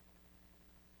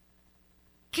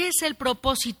 ¿Qué es el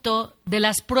propósito de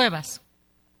las pruebas?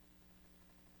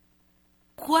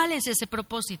 ¿Cuál es ese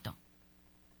propósito?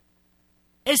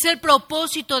 Es el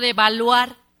propósito de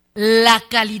evaluar la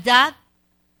calidad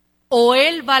o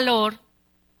el valor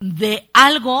de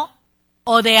algo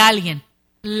o de alguien.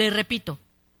 Le repito,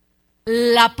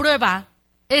 la prueba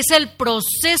es el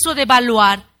proceso de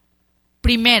evaluar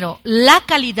primero la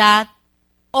calidad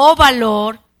o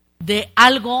valor de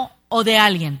algo o de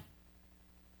alguien.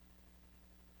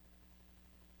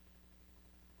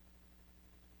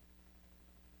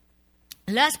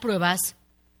 Las pruebas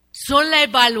son la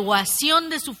evaluación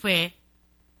de su fe,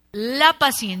 la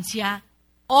paciencia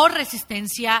o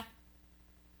resistencia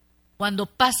cuando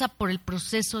pasa por el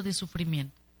proceso de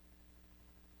sufrimiento.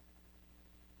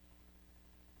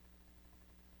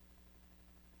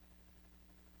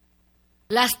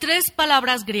 Las tres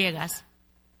palabras griegas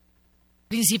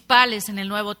principales en el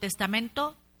Nuevo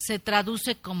Testamento se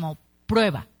traduce como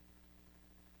prueba.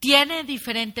 Tiene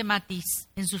diferente matiz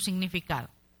en su significado.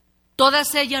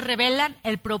 Todas ellas revelan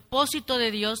el propósito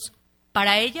de Dios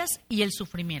para ellas y el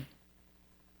sufrimiento.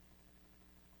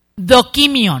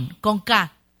 Dokimion, con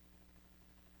K.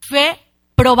 Fe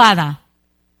probada.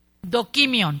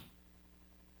 Dokimion.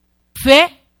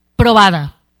 Fe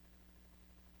probada.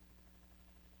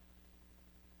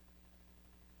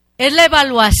 Es la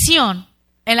evaluación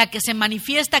en la que se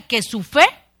manifiesta que su fe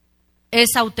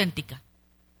es auténtica.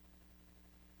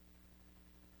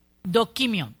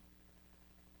 Dokimion.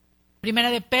 Primera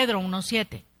de Pedro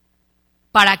 1:7.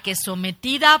 Para que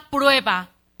sometida a prueba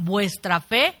vuestra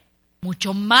fe,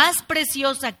 mucho más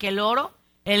preciosa que el oro,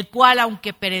 el cual,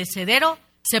 aunque perecedero,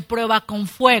 se prueba con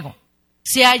fuego,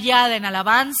 sea hallada en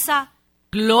alabanza,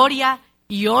 gloria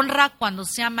y honra cuando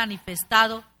sea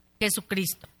manifestado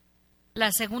Jesucristo.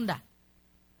 La segunda,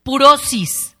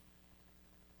 purosis.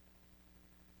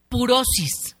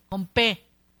 Purosis, con P,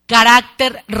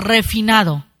 carácter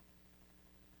refinado.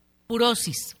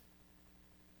 Purosis.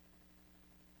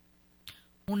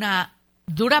 Una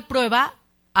dura prueba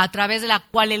a través de la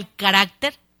cual el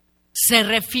carácter se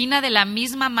refina de la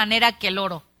misma manera que el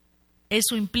oro.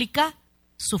 Eso implica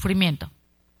sufrimiento.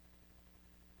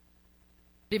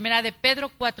 Primera de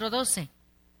Pedro 4:12.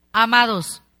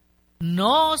 Amados,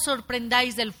 no os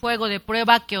sorprendáis del fuego de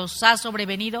prueba que os ha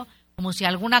sobrevenido, como si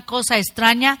alguna cosa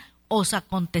extraña os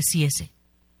aconteciese.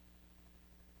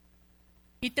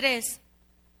 Y 3,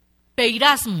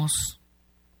 peirasmos.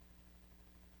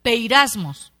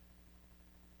 Peirasmos.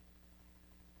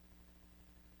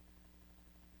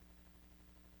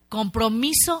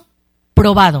 Compromiso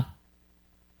probado.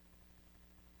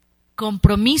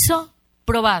 Compromiso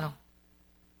probado.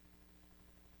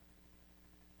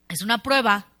 Es una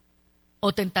prueba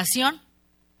o tentación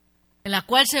en la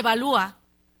cual se evalúa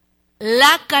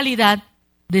la calidad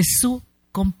de su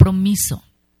compromiso.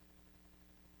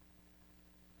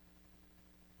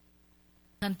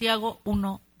 Santiago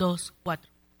 1:2-4.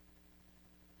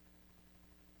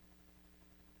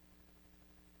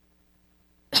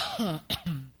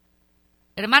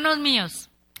 Hermanos míos,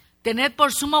 tened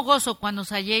por sumo gozo cuando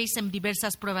os halléis en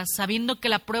diversas pruebas, sabiendo que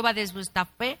la prueba de vuestra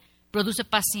fe produce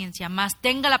paciencia, mas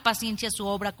tenga la paciencia su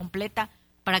obra completa,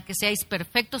 para que seáis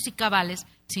perfectos y cabales,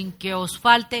 sin que os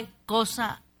falte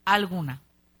cosa alguna.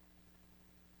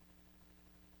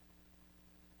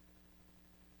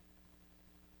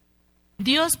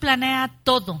 Dios planea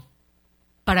todo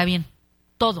para bien,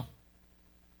 todo.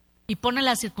 Y pone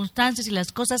las circunstancias y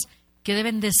las cosas que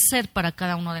deben de ser para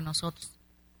cada uno de nosotros.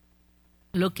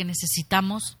 Lo que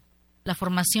necesitamos, la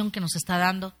formación que nos está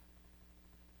dando.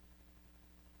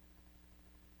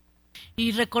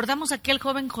 Y recordamos a aquel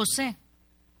joven José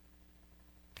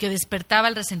que despertaba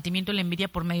el resentimiento y la envidia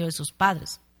por medio de sus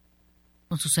padres,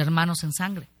 con sus hermanos en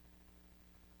sangre.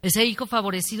 Ese hijo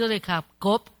favorecido de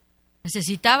Jacob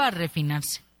necesitaba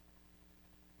refinarse.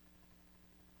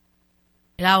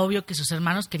 Era obvio que sus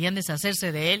hermanos querían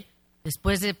deshacerse de él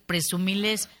después de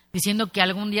presumirles diciendo que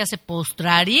algún día se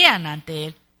postrarían ante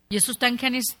él. Y eso está en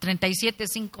Génesis 37,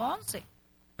 5, 11.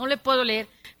 No le puedo leer.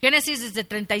 Génesis desde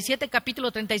 37,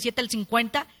 capítulo 37 al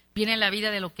 50, viene la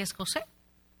vida de lo que es José.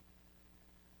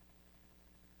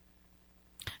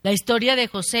 La historia de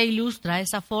José ilustra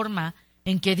esa forma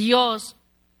en que Dios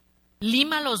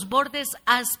lima los bordes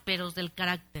ásperos del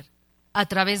carácter a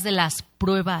través de las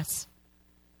pruebas,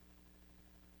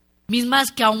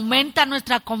 mismas que aumentan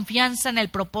nuestra confianza en el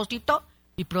propósito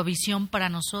y provisión para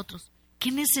nosotros.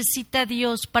 ¿Qué necesita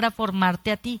Dios para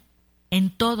formarte a ti? En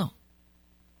todo.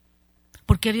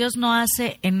 porque Dios no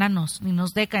hace enanos, ni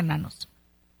nos deja enanos.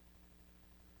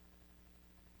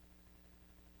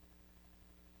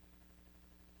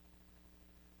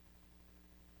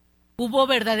 Hubo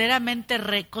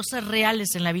verdaderamente cosas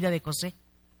reales en la vida de José.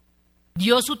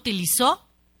 Dios utilizó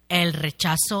el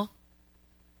rechazo,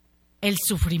 el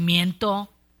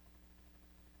sufrimiento,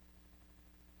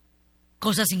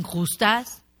 cosas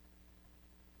injustas.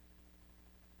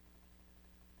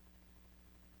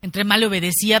 Entre más le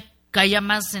obedecía, caía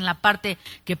más en la parte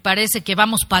que parece que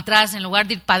vamos para atrás en lugar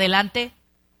de ir para adelante.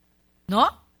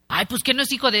 ¿No? Ay, pues que no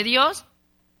es hijo de Dios.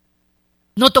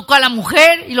 No tocó a la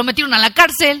mujer y lo metieron a la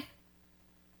cárcel.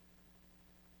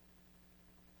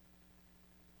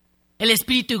 El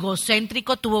espíritu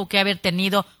egocéntrico, tuvo que haber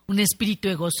tenido un espíritu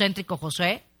egocéntrico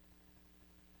Josué.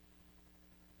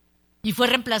 Y fue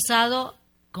reemplazado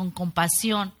con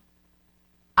compasión,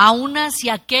 aún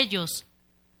hacia aquellos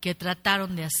que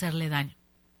trataron de hacerle daño.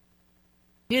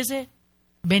 Fíjese,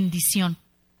 bendición.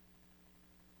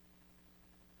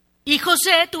 Y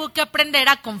José tuvo que aprender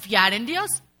a confiar en Dios.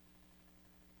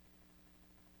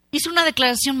 Hizo una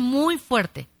declaración muy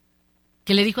fuerte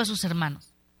que le dijo a sus hermanos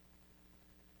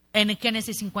en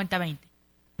Génesis 50:20.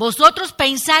 Vosotros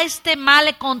pensáis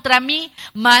mal contra mí,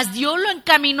 mas Dios lo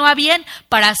encaminó a bien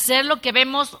para hacer lo que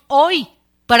vemos hoy,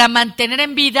 para mantener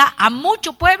en vida a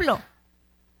mucho pueblo.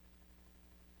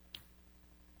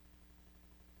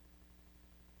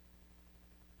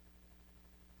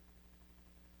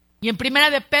 Y en 1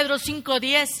 de Pedro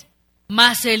 5:10,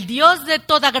 mas el Dios de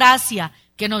toda gracia,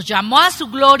 que nos llamó a su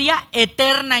gloria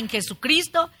eterna en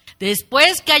Jesucristo,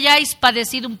 después que hayáis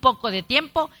padecido un poco de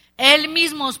tiempo, Él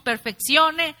mismo os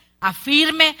perfeccione,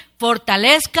 afirme,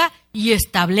 fortalezca y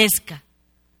establezca.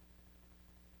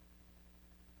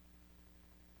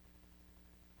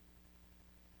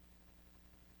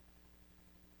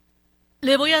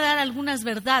 Le voy a dar algunas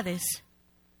verdades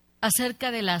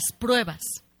acerca de las pruebas.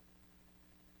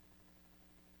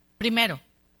 Primero,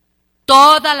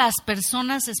 todas las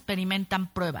personas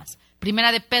experimentan pruebas.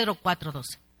 1 de Pedro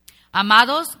 4:12.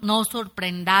 Amados, no os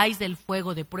sorprendáis del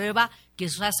fuego de prueba que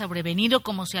os ha sobrevenido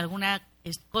como si alguna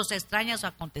cosa extraña os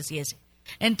aconteciese.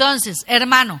 Entonces,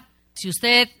 hermano, si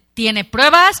usted tiene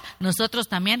pruebas, nosotros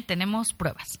también tenemos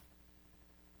pruebas.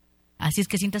 Así es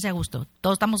que siéntase a gusto,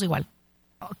 todos estamos igual.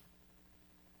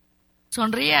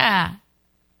 Sonría.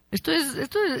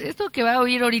 Esto que va a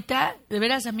oír ahorita, de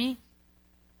veras a mí.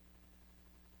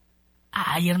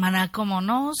 Ay, hermana, ¿cómo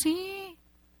no? Sí,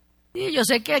 yo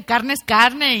sé que carne es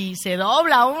carne y se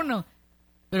dobla uno.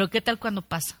 Pero ¿qué tal cuando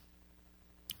pasa?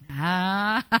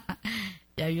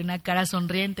 Ya vi una cara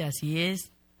sonriente, así es.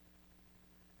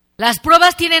 Las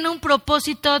pruebas tienen un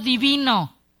propósito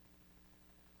divino,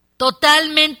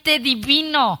 totalmente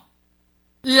divino.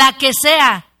 La que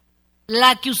sea,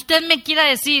 la que usted me quiera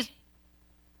decir.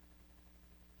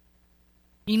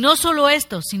 Y no solo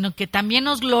esto, sino que también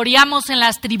nos gloriamos en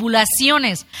las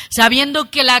tribulaciones, sabiendo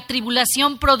que la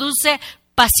tribulación produce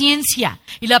paciencia,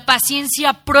 y la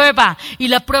paciencia prueba, y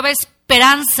la prueba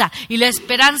esperanza, y la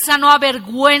esperanza no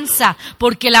avergüenza,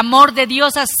 porque el amor de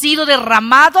Dios ha sido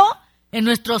derramado en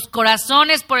nuestros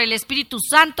corazones por el Espíritu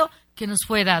Santo que nos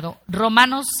fue dado.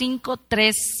 Romanos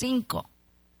 5:3-5.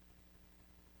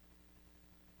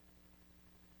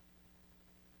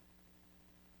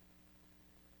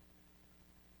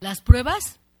 Las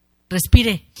pruebas,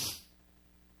 respire,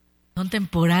 son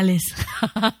temporales.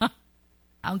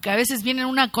 Aunque a veces vienen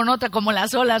una con otra como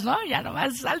las olas, ¿no? Ya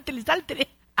nomás, sáltele.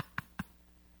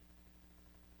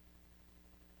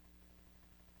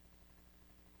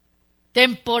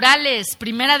 Temporales,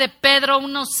 1 de Pedro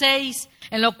 1:6,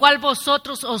 en lo cual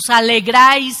vosotros os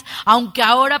alegráis, aunque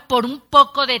ahora por un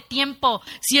poco de tiempo,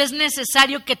 si es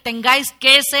necesario que tengáis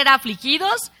que ser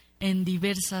afligidos en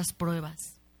diversas pruebas.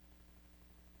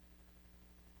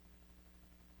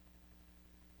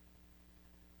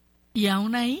 Y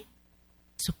aún ahí,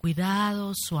 su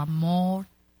cuidado, su amor,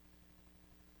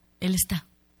 Él está,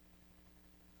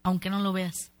 aunque no lo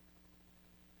veas.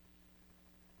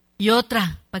 Y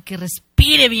otra, para que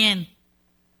respire bien,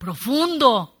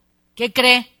 profundo. ¿Qué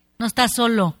cree? No está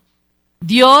solo.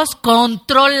 Dios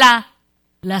controla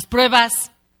las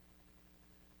pruebas.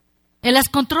 Él las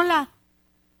controla.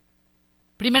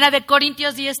 1 de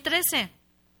Corintios 10:13.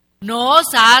 No os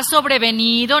ha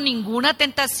sobrevenido ninguna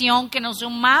tentación que no sea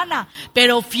humana,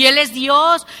 pero fiel es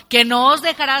Dios, que no os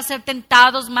dejará ser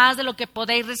tentados más de lo que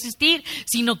podéis resistir,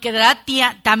 sino que dará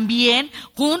también,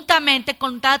 juntamente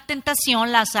con cada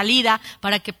tentación, la salida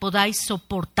para que podáis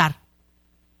soportar.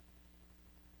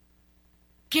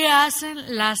 ¿Qué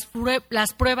hacen las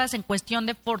pruebas en cuestión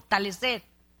de fortalecer?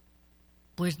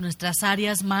 Pues nuestras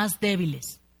áreas más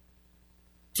débiles.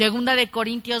 Segunda de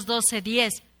Corintios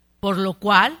 12:10. Por lo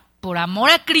cual, por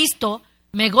amor a Cristo,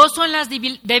 me gozo en las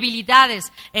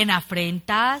debilidades, en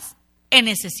afrentas, en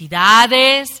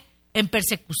necesidades, en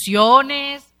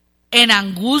persecuciones, en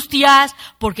angustias,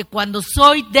 porque cuando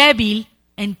soy débil,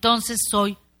 entonces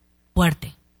soy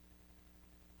fuerte.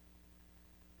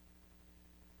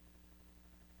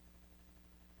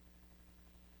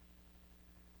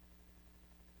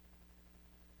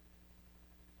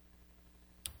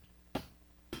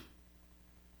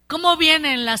 ¿Cómo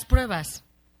vienen las pruebas?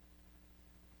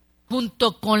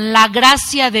 Junto con la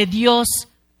gracia de Dios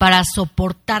para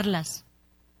soportarlas.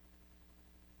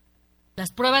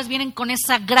 Las pruebas vienen con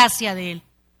esa gracia de Él.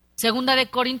 Segunda de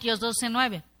Corintios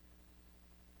 12:9.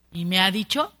 Y me ha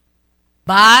dicho,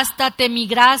 bástate mi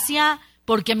gracia,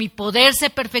 porque mi poder se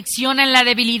perfecciona en la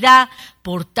debilidad.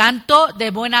 Por tanto,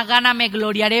 de buena gana me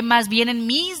gloriaré más bien en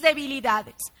mis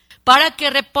debilidades, para que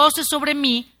repose sobre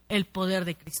mí el poder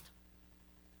de Cristo.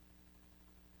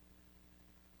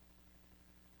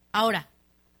 Ahora,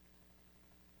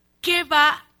 ¿qué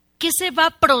se va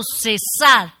a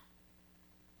procesar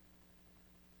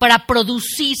para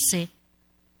producirse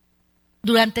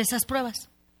durante esas pruebas?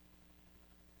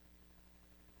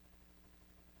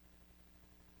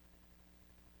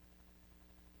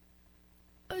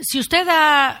 Si usted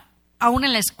aún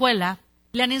en la escuela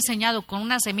le han enseñado con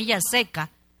una semilla seca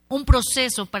un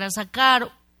proceso para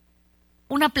sacar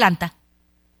una planta,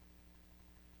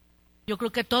 yo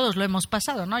creo que todos lo hemos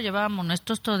pasado, ¿no? Llevábamos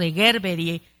nuestro esto de Gerber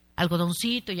y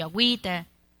algodoncito y agüita,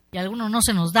 y a algunos no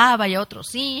se nos daba y a otros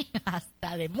sí,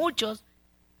 hasta de muchos.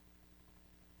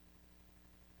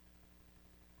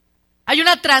 Hay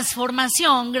una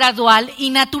transformación gradual y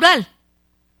natural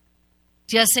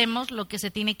si hacemos lo que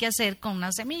se tiene que hacer con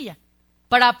una semilla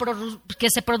para que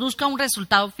se produzca un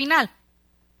resultado final.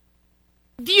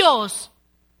 Dios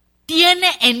tiene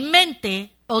en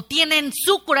mente o tiene en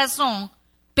su corazón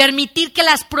permitir que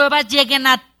las pruebas lleguen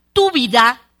a tu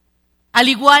vida, al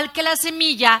igual que la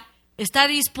semilla está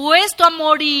dispuesto a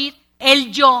morir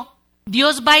el yo.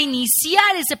 Dios va a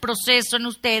iniciar ese proceso en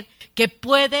usted que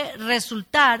puede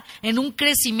resultar en un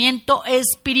crecimiento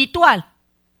espiritual.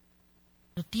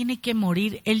 Pero tiene que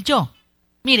morir el yo.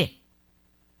 Mire,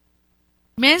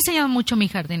 me ha enseñado mucho mi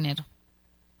jardinero.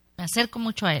 Me acerco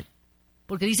mucho a él,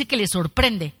 porque dice que le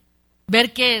sorprende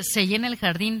ver que se llena el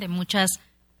jardín de muchas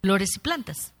flores y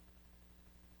plantas.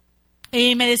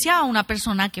 Y me decía una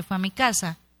persona que fue a mi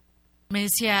casa, me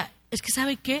decía, es que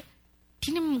 ¿sabe qué?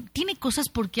 Tiene cosas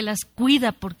porque las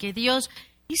cuida, porque Dios...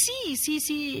 Y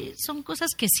sí, son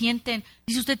cosas que sienten.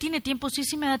 Y si usted tiene tiempo,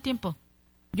 sí me da tiempo.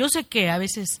 Yo sé que a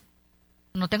veces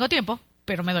no tengo tiempo,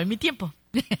 pero me doy mi tiempo.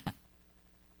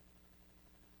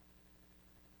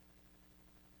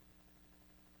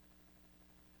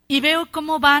 Y veo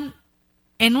cómo van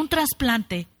en un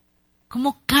trasplante,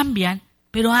 cómo cambian,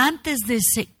 pero antes de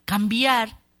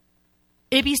cambiar,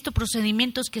 he visto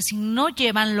procedimientos que si no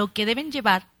llevan lo que deben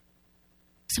llevar,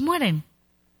 se mueren.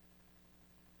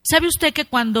 ¿Sabe usted que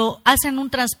cuando hacen un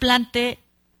trasplante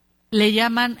le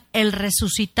llaman el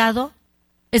resucitado?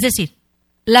 Es decir,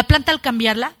 la planta al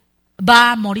cambiarla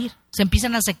va a morir, se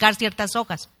empiezan a secar ciertas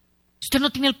hojas. Si usted no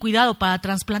tiene el cuidado para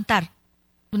trasplantar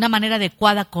de una manera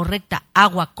adecuada, correcta,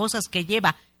 agua, cosas que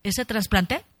lleva ese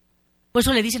trasplante, por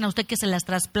eso le dicen a usted que se las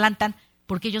trasplantan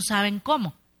porque ellos saben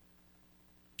cómo.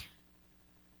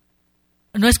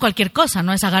 No es cualquier cosa,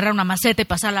 no es agarrar una maceta y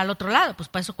pasarla al otro lado, pues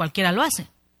para eso cualquiera lo hace.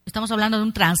 Estamos hablando de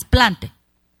un trasplante.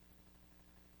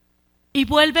 Y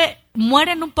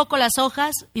mueren un poco las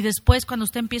hojas y después cuando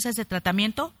usted empieza ese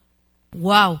tratamiento,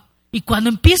 ¡wow! Y cuando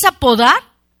empieza a podar,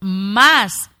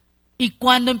 más. Y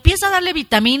cuando empieza a darle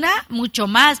vitamina, mucho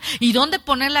más. ¿Y dónde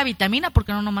poner la vitamina?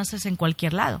 Porque no nomás es en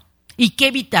cualquier lado. ¿Y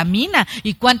qué vitamina?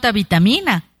 ¿Y cuánta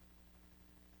vitamina?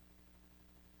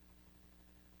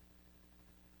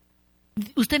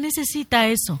 Usted necesita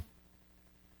eso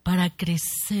para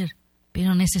crecer,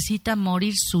 pero necesita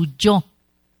morir su yo.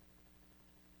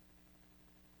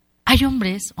 Hay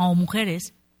hombres o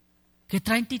mujeres que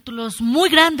traen títulos muy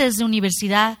grandes de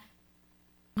universidad,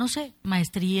 no sé,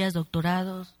 maestrías,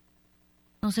 doctorados,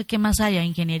 no sé qué más haya,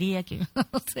 ingeniería, que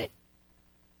no sé.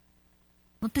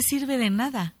 No te sirve de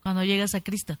nada cuando llegas a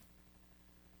Cristo.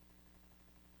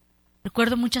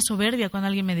 Recuerdo mucha soberbia cuando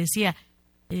alguien me decía,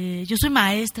 yo soy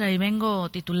maestra y vengo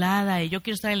titulada y yo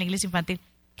quiero estar en la iglesia infantil.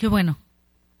 Qué bueno.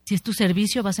 Si es tu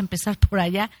servicio, vas a empezar por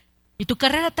allá y tu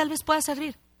carrera tal vez pueda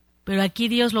servir. Pero aquí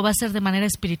Dios lo va a hacer de manera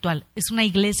espiritual. Es una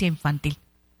iglesia infantil.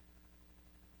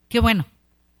 Qué bueno.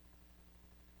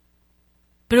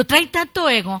 Pero trae tanto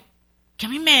ego que a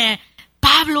mí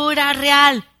Pablo era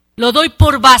real. Lo doy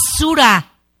por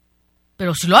basura.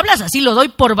 Pero si lo hablas así, lo doy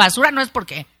por basura, no es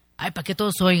porque, ay, para que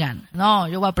todos oigan. No,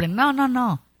 yo voy a aprender.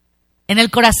 No. En el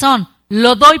corazón,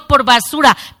 lo doy por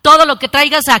basura. Todo lo que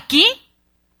traigas aquí,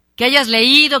 que hayas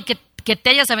leído, que te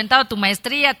hayas aventado tu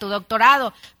maestría, tu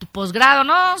doctorado, tu posgrado,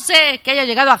 no sé, que hayas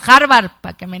llegado a Harvard,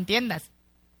 para que me entiendas.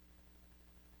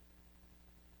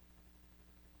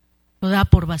 Lo da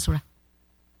por basura.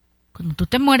 Cuando tú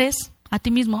te mueres a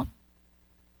ti mismo,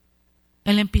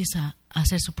 Él empieza a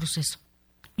hacer su proceso.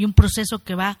 Y un proceso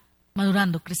que va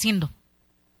madurando, creciendo.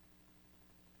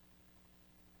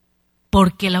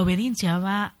 Porque la obediencia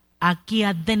va aquí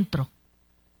adentro.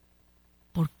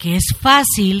 Porque es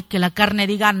fácil que la carne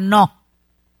diga no.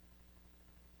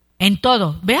 En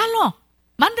todo. Véalo.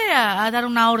 Mande a dar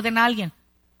una orden a alguien.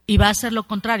 Y va a hacer lo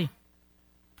contrario.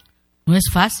 No es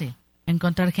fácil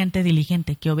encontrar gente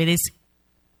diligente que obedece.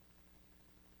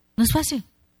 No es fácil.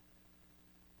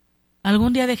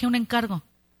 Algún día dejé un encargo.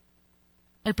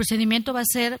 El procedimiento va a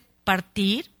ser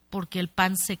partir, porque el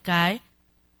pan se cae,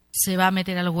 se va a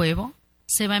meter al huevo,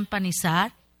 se va a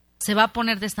empanizar, se va a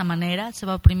poner de esta manera, se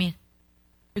va a oprimir.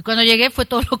 Y cuando llegué fue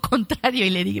todo lo contrario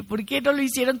y le dije, ¿por qué no lo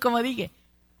hicieron como dije?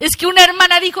 Es que una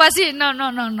hermana dijo así. No.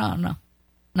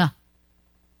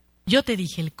 Yo te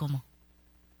dije el cómo.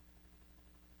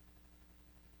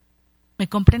 ¿Me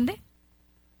comprende?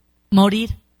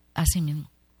 Morir a sí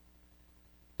mismo.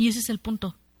 Y ese es el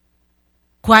punto.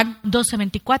 Juan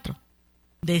 12:24.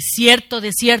 De cierto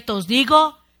os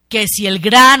digo que si el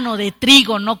grano de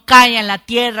trigo no cae en la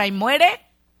tierra y muere,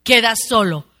 queda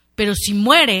solo. Pero si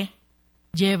muere,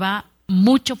 lleva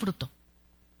mucho fruto.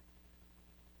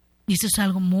 Y eso es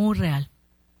algo muy real.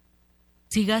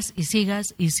 Sigas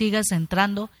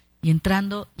entrando y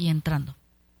entrando y entrando.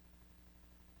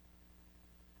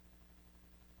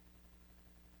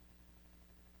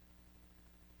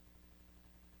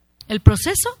 El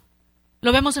proceso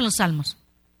lo vemos en los Salmos.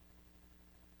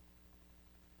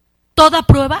 Toda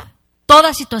prueba,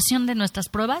 toda situación de nuestras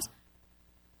pruebas,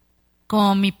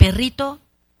 como mi perrito,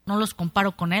 no los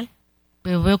comparo con él,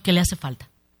 pero veo que le hace falta.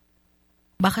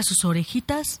 Baja sus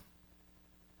orejitas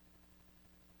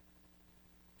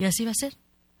y así va a ser,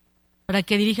 para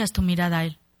que dirijas tu mirada a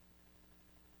él.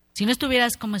 Si no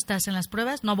estuvieras como estás en las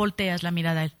pruebas, no volteas la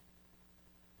mirada a él.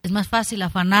 Es más fácil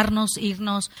afanarnos,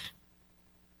 irnos,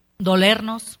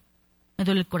 dolernos. Me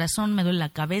duele el corazón, me duele la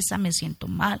cabeza, me siento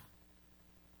mal.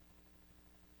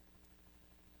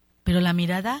 Pero la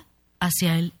mirada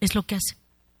hacia Él es lo que hace.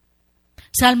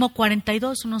 Salmo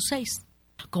 42, 1:6.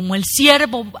 Como el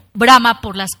ciervo brama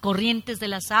por las corrientes de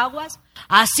las aguas,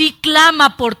 así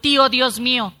clama por ti, oh Dios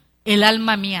mío, el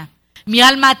alma mía. Mi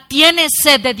alma tiene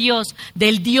sed de Dios,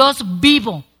 del Dios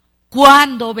vivo.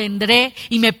 ¿Cuándo vendré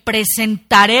y me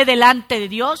presentaré delante de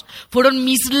Dios? Fueron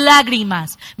mis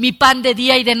lágrimas, mi pan de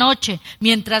día y de noche,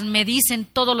 mientras me dicen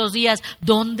todos los días,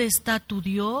 ¿dónde está tu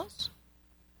Dios?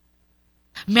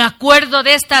 Me acuerdo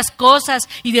de estas cosas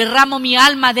y derramo mi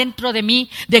alma dentro de mí,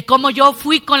 de cómo yo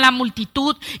fui con la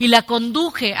multitud y la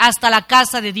conduje hasta la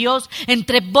casa de Dios,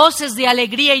 entre voces de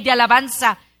alegría y de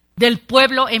alabanza del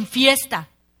pueblo en fiesta.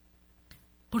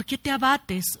 ¿Por qué te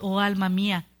abates, oh alma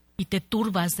mía, y te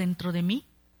turbas dentro de mí?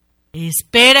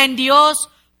 Espera en Dios,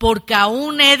 porque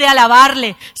aún he de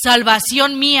alabarle,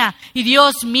 salvación mía y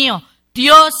Dios mío,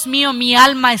 mi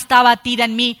alma está abatida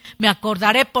en mí. Me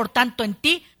acordaré por tanto en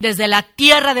ti desde la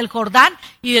tierra del Jordán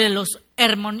y de los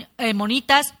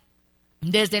hermonitas,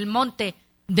 desde el monte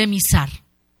de Mizar.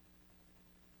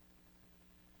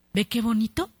 ¿Ve qué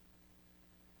bonito?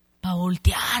 Para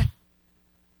voltear,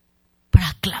 para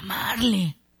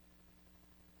aclamarle,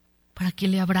 para que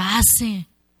le abrace,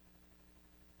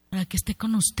 para que esté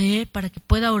con usted, para que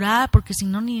pueda orar, porque si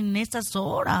no, ni en esas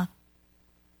ora.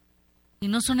 Si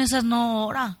no son esas, no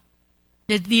ora.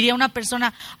 Le diría a una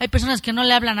persona, hay personas que no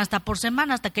le hablan hasta por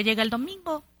semana, hasta que llega el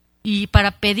domingo, y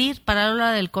para pedir, para la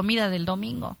hora de la comida del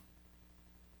domingo.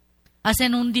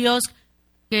 Hacen un Dios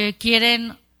que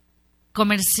quieren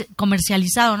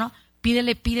comercializado, ¿no?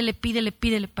 Pídele,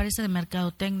 parece de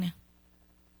mercadotecnia,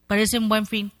 parece un Buen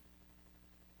Fin.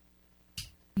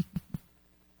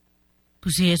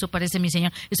 Pues sí, eso parece, mi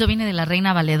señor. Eso viene de la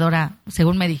Reina Valedora,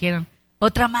 según me dijeron.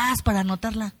 Otra más para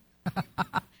anotarla.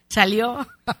 Salió.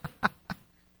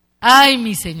 Ay,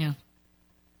 mi señor.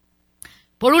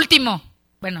 Por último,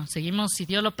 bueno, seguimos, si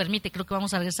Dios lo permite, creo que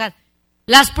vamos a regresar.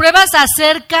 Las pruebas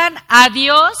acercan a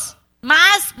Dios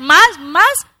más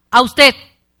a usted.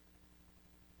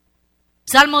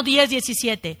 Salmo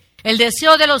 10:17. El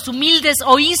deseo de los humildes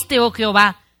oíste, oh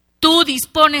Jehová. Tú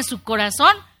dispones su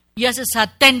corazón y haces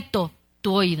atento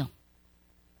tu oído.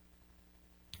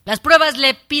 Las pruebas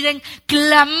le piden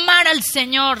clamar al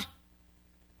Señor.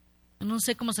 No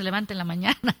sé cómo se levanta en la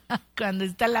mañana, cuando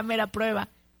está en la mera prueba,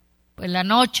 o en la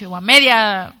noche, o a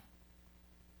media.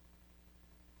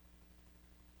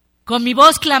 Con mi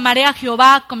voz clamaré a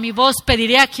Jehová, con mi voz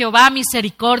pediré a Jehová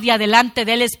misericordia, delante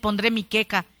de él expondré mi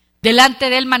queja, delante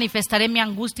de él manifestaré mi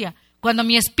angustia. Cuando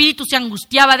mi espíritu se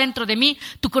angustiaba dentro de mí,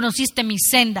 tú conociste mi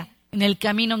senda, en el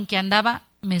camino en que andaba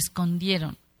me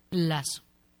escondieron lazo.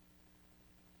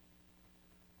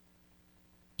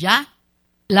 ¿Ya?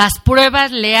 Las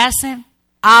pruebas le hacen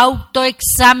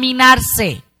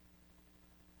autoexaminarse.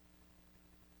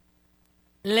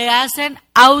 Le hacen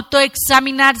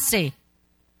autoexaminarse.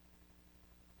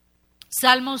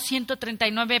 Salmo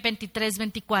 139, 23,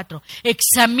 24.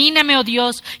 Examíname, oh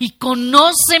Dios, y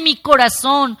conoce mi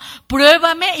corazón.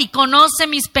 Pruébame y conoce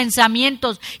mis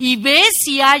pensamientos. Y ve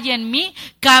si hay en mí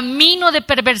camino de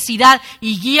perversidad.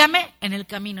 Y guíame en el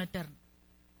camino eterno.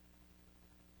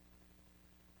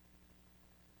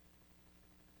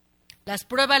 Las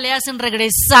pruebas le hacen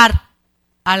regresar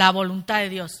a la voluntad de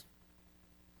Dios.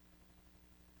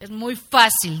 Es muy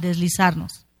fácil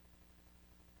deslizarnos.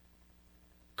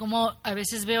 Como a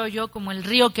veces veo yo como el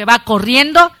río que va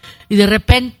corriendo y de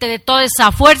repente de toda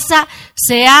esa fuerza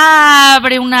se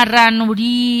abre una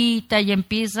ranurita y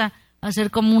empieza a hacer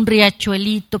como un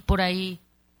riachuelito por ahí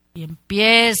y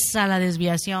empieza la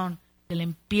desviación, se le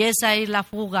empieza a ir la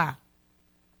fuga.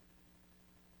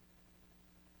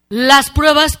 Las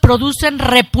pruebas producen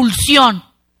repulsión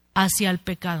hacia el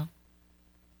pecado.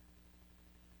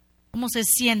 ¿Cómo se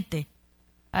siente?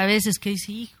 A veces que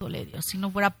dice, híjole Dios, si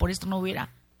no fuera por esto no hubiera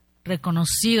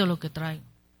reconocido lo que traigo.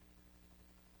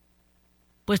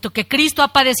 Puesto que Cristo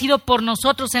ha padecido por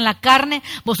nosotros en la carne,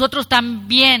 vosotros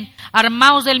también,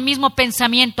 armaos del mismo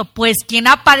pensamiento, pues quien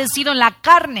ha padecido en la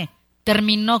carne,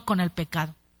 terminó con el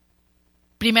pecado.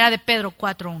 Primera de Pedro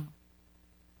 4:1.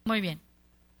 Muy bien.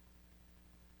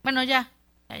 Bueno, ya.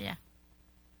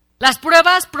 Las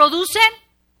pruebas producen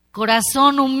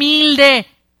corazón humilde,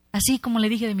 así como le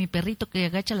dije de mi perrito que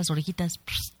agacha las orejitas.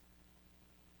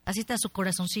 Así está su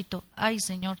corazoncito. Ay,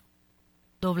 Señor,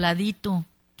 dobladito.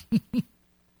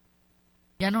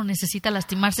 Ya no necesita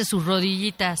lastimarse sus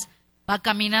rodillitas. Va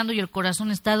caminando y el corazón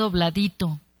está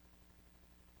dobladito.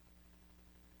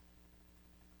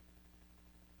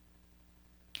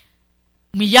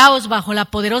 Humillaos bajo la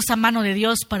poderosa mano de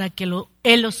Dios para que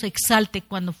Él los exalte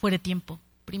cuando fuere tiempo.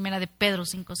 Primera de Pedro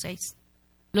 5:6.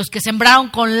 Los que sembraron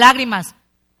con lágrimas,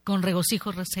 con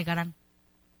regocijo resegarán.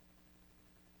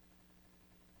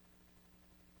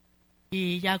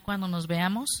 Y ya cuando nos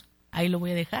veamos, ahí lo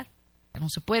voy a dejar. Ya no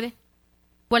se puede.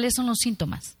 ¿Cuáles son los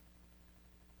síntomas?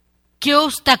 ¿Qué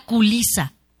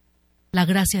obstaculiza la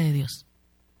gracia de Dios?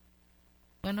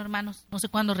 Bueno, hermanos, no sé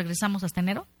cuándo regresamos, hasta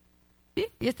enero. ¿Sí?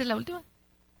 ¿Y esta es la última?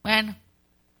 Bueno,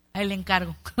 ahí le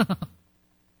encargo.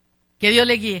 Que Dios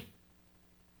le guíe.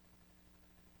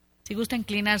 Si gusta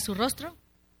inclinar su rostro.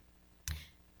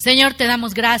 Señor, te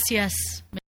damos gracias.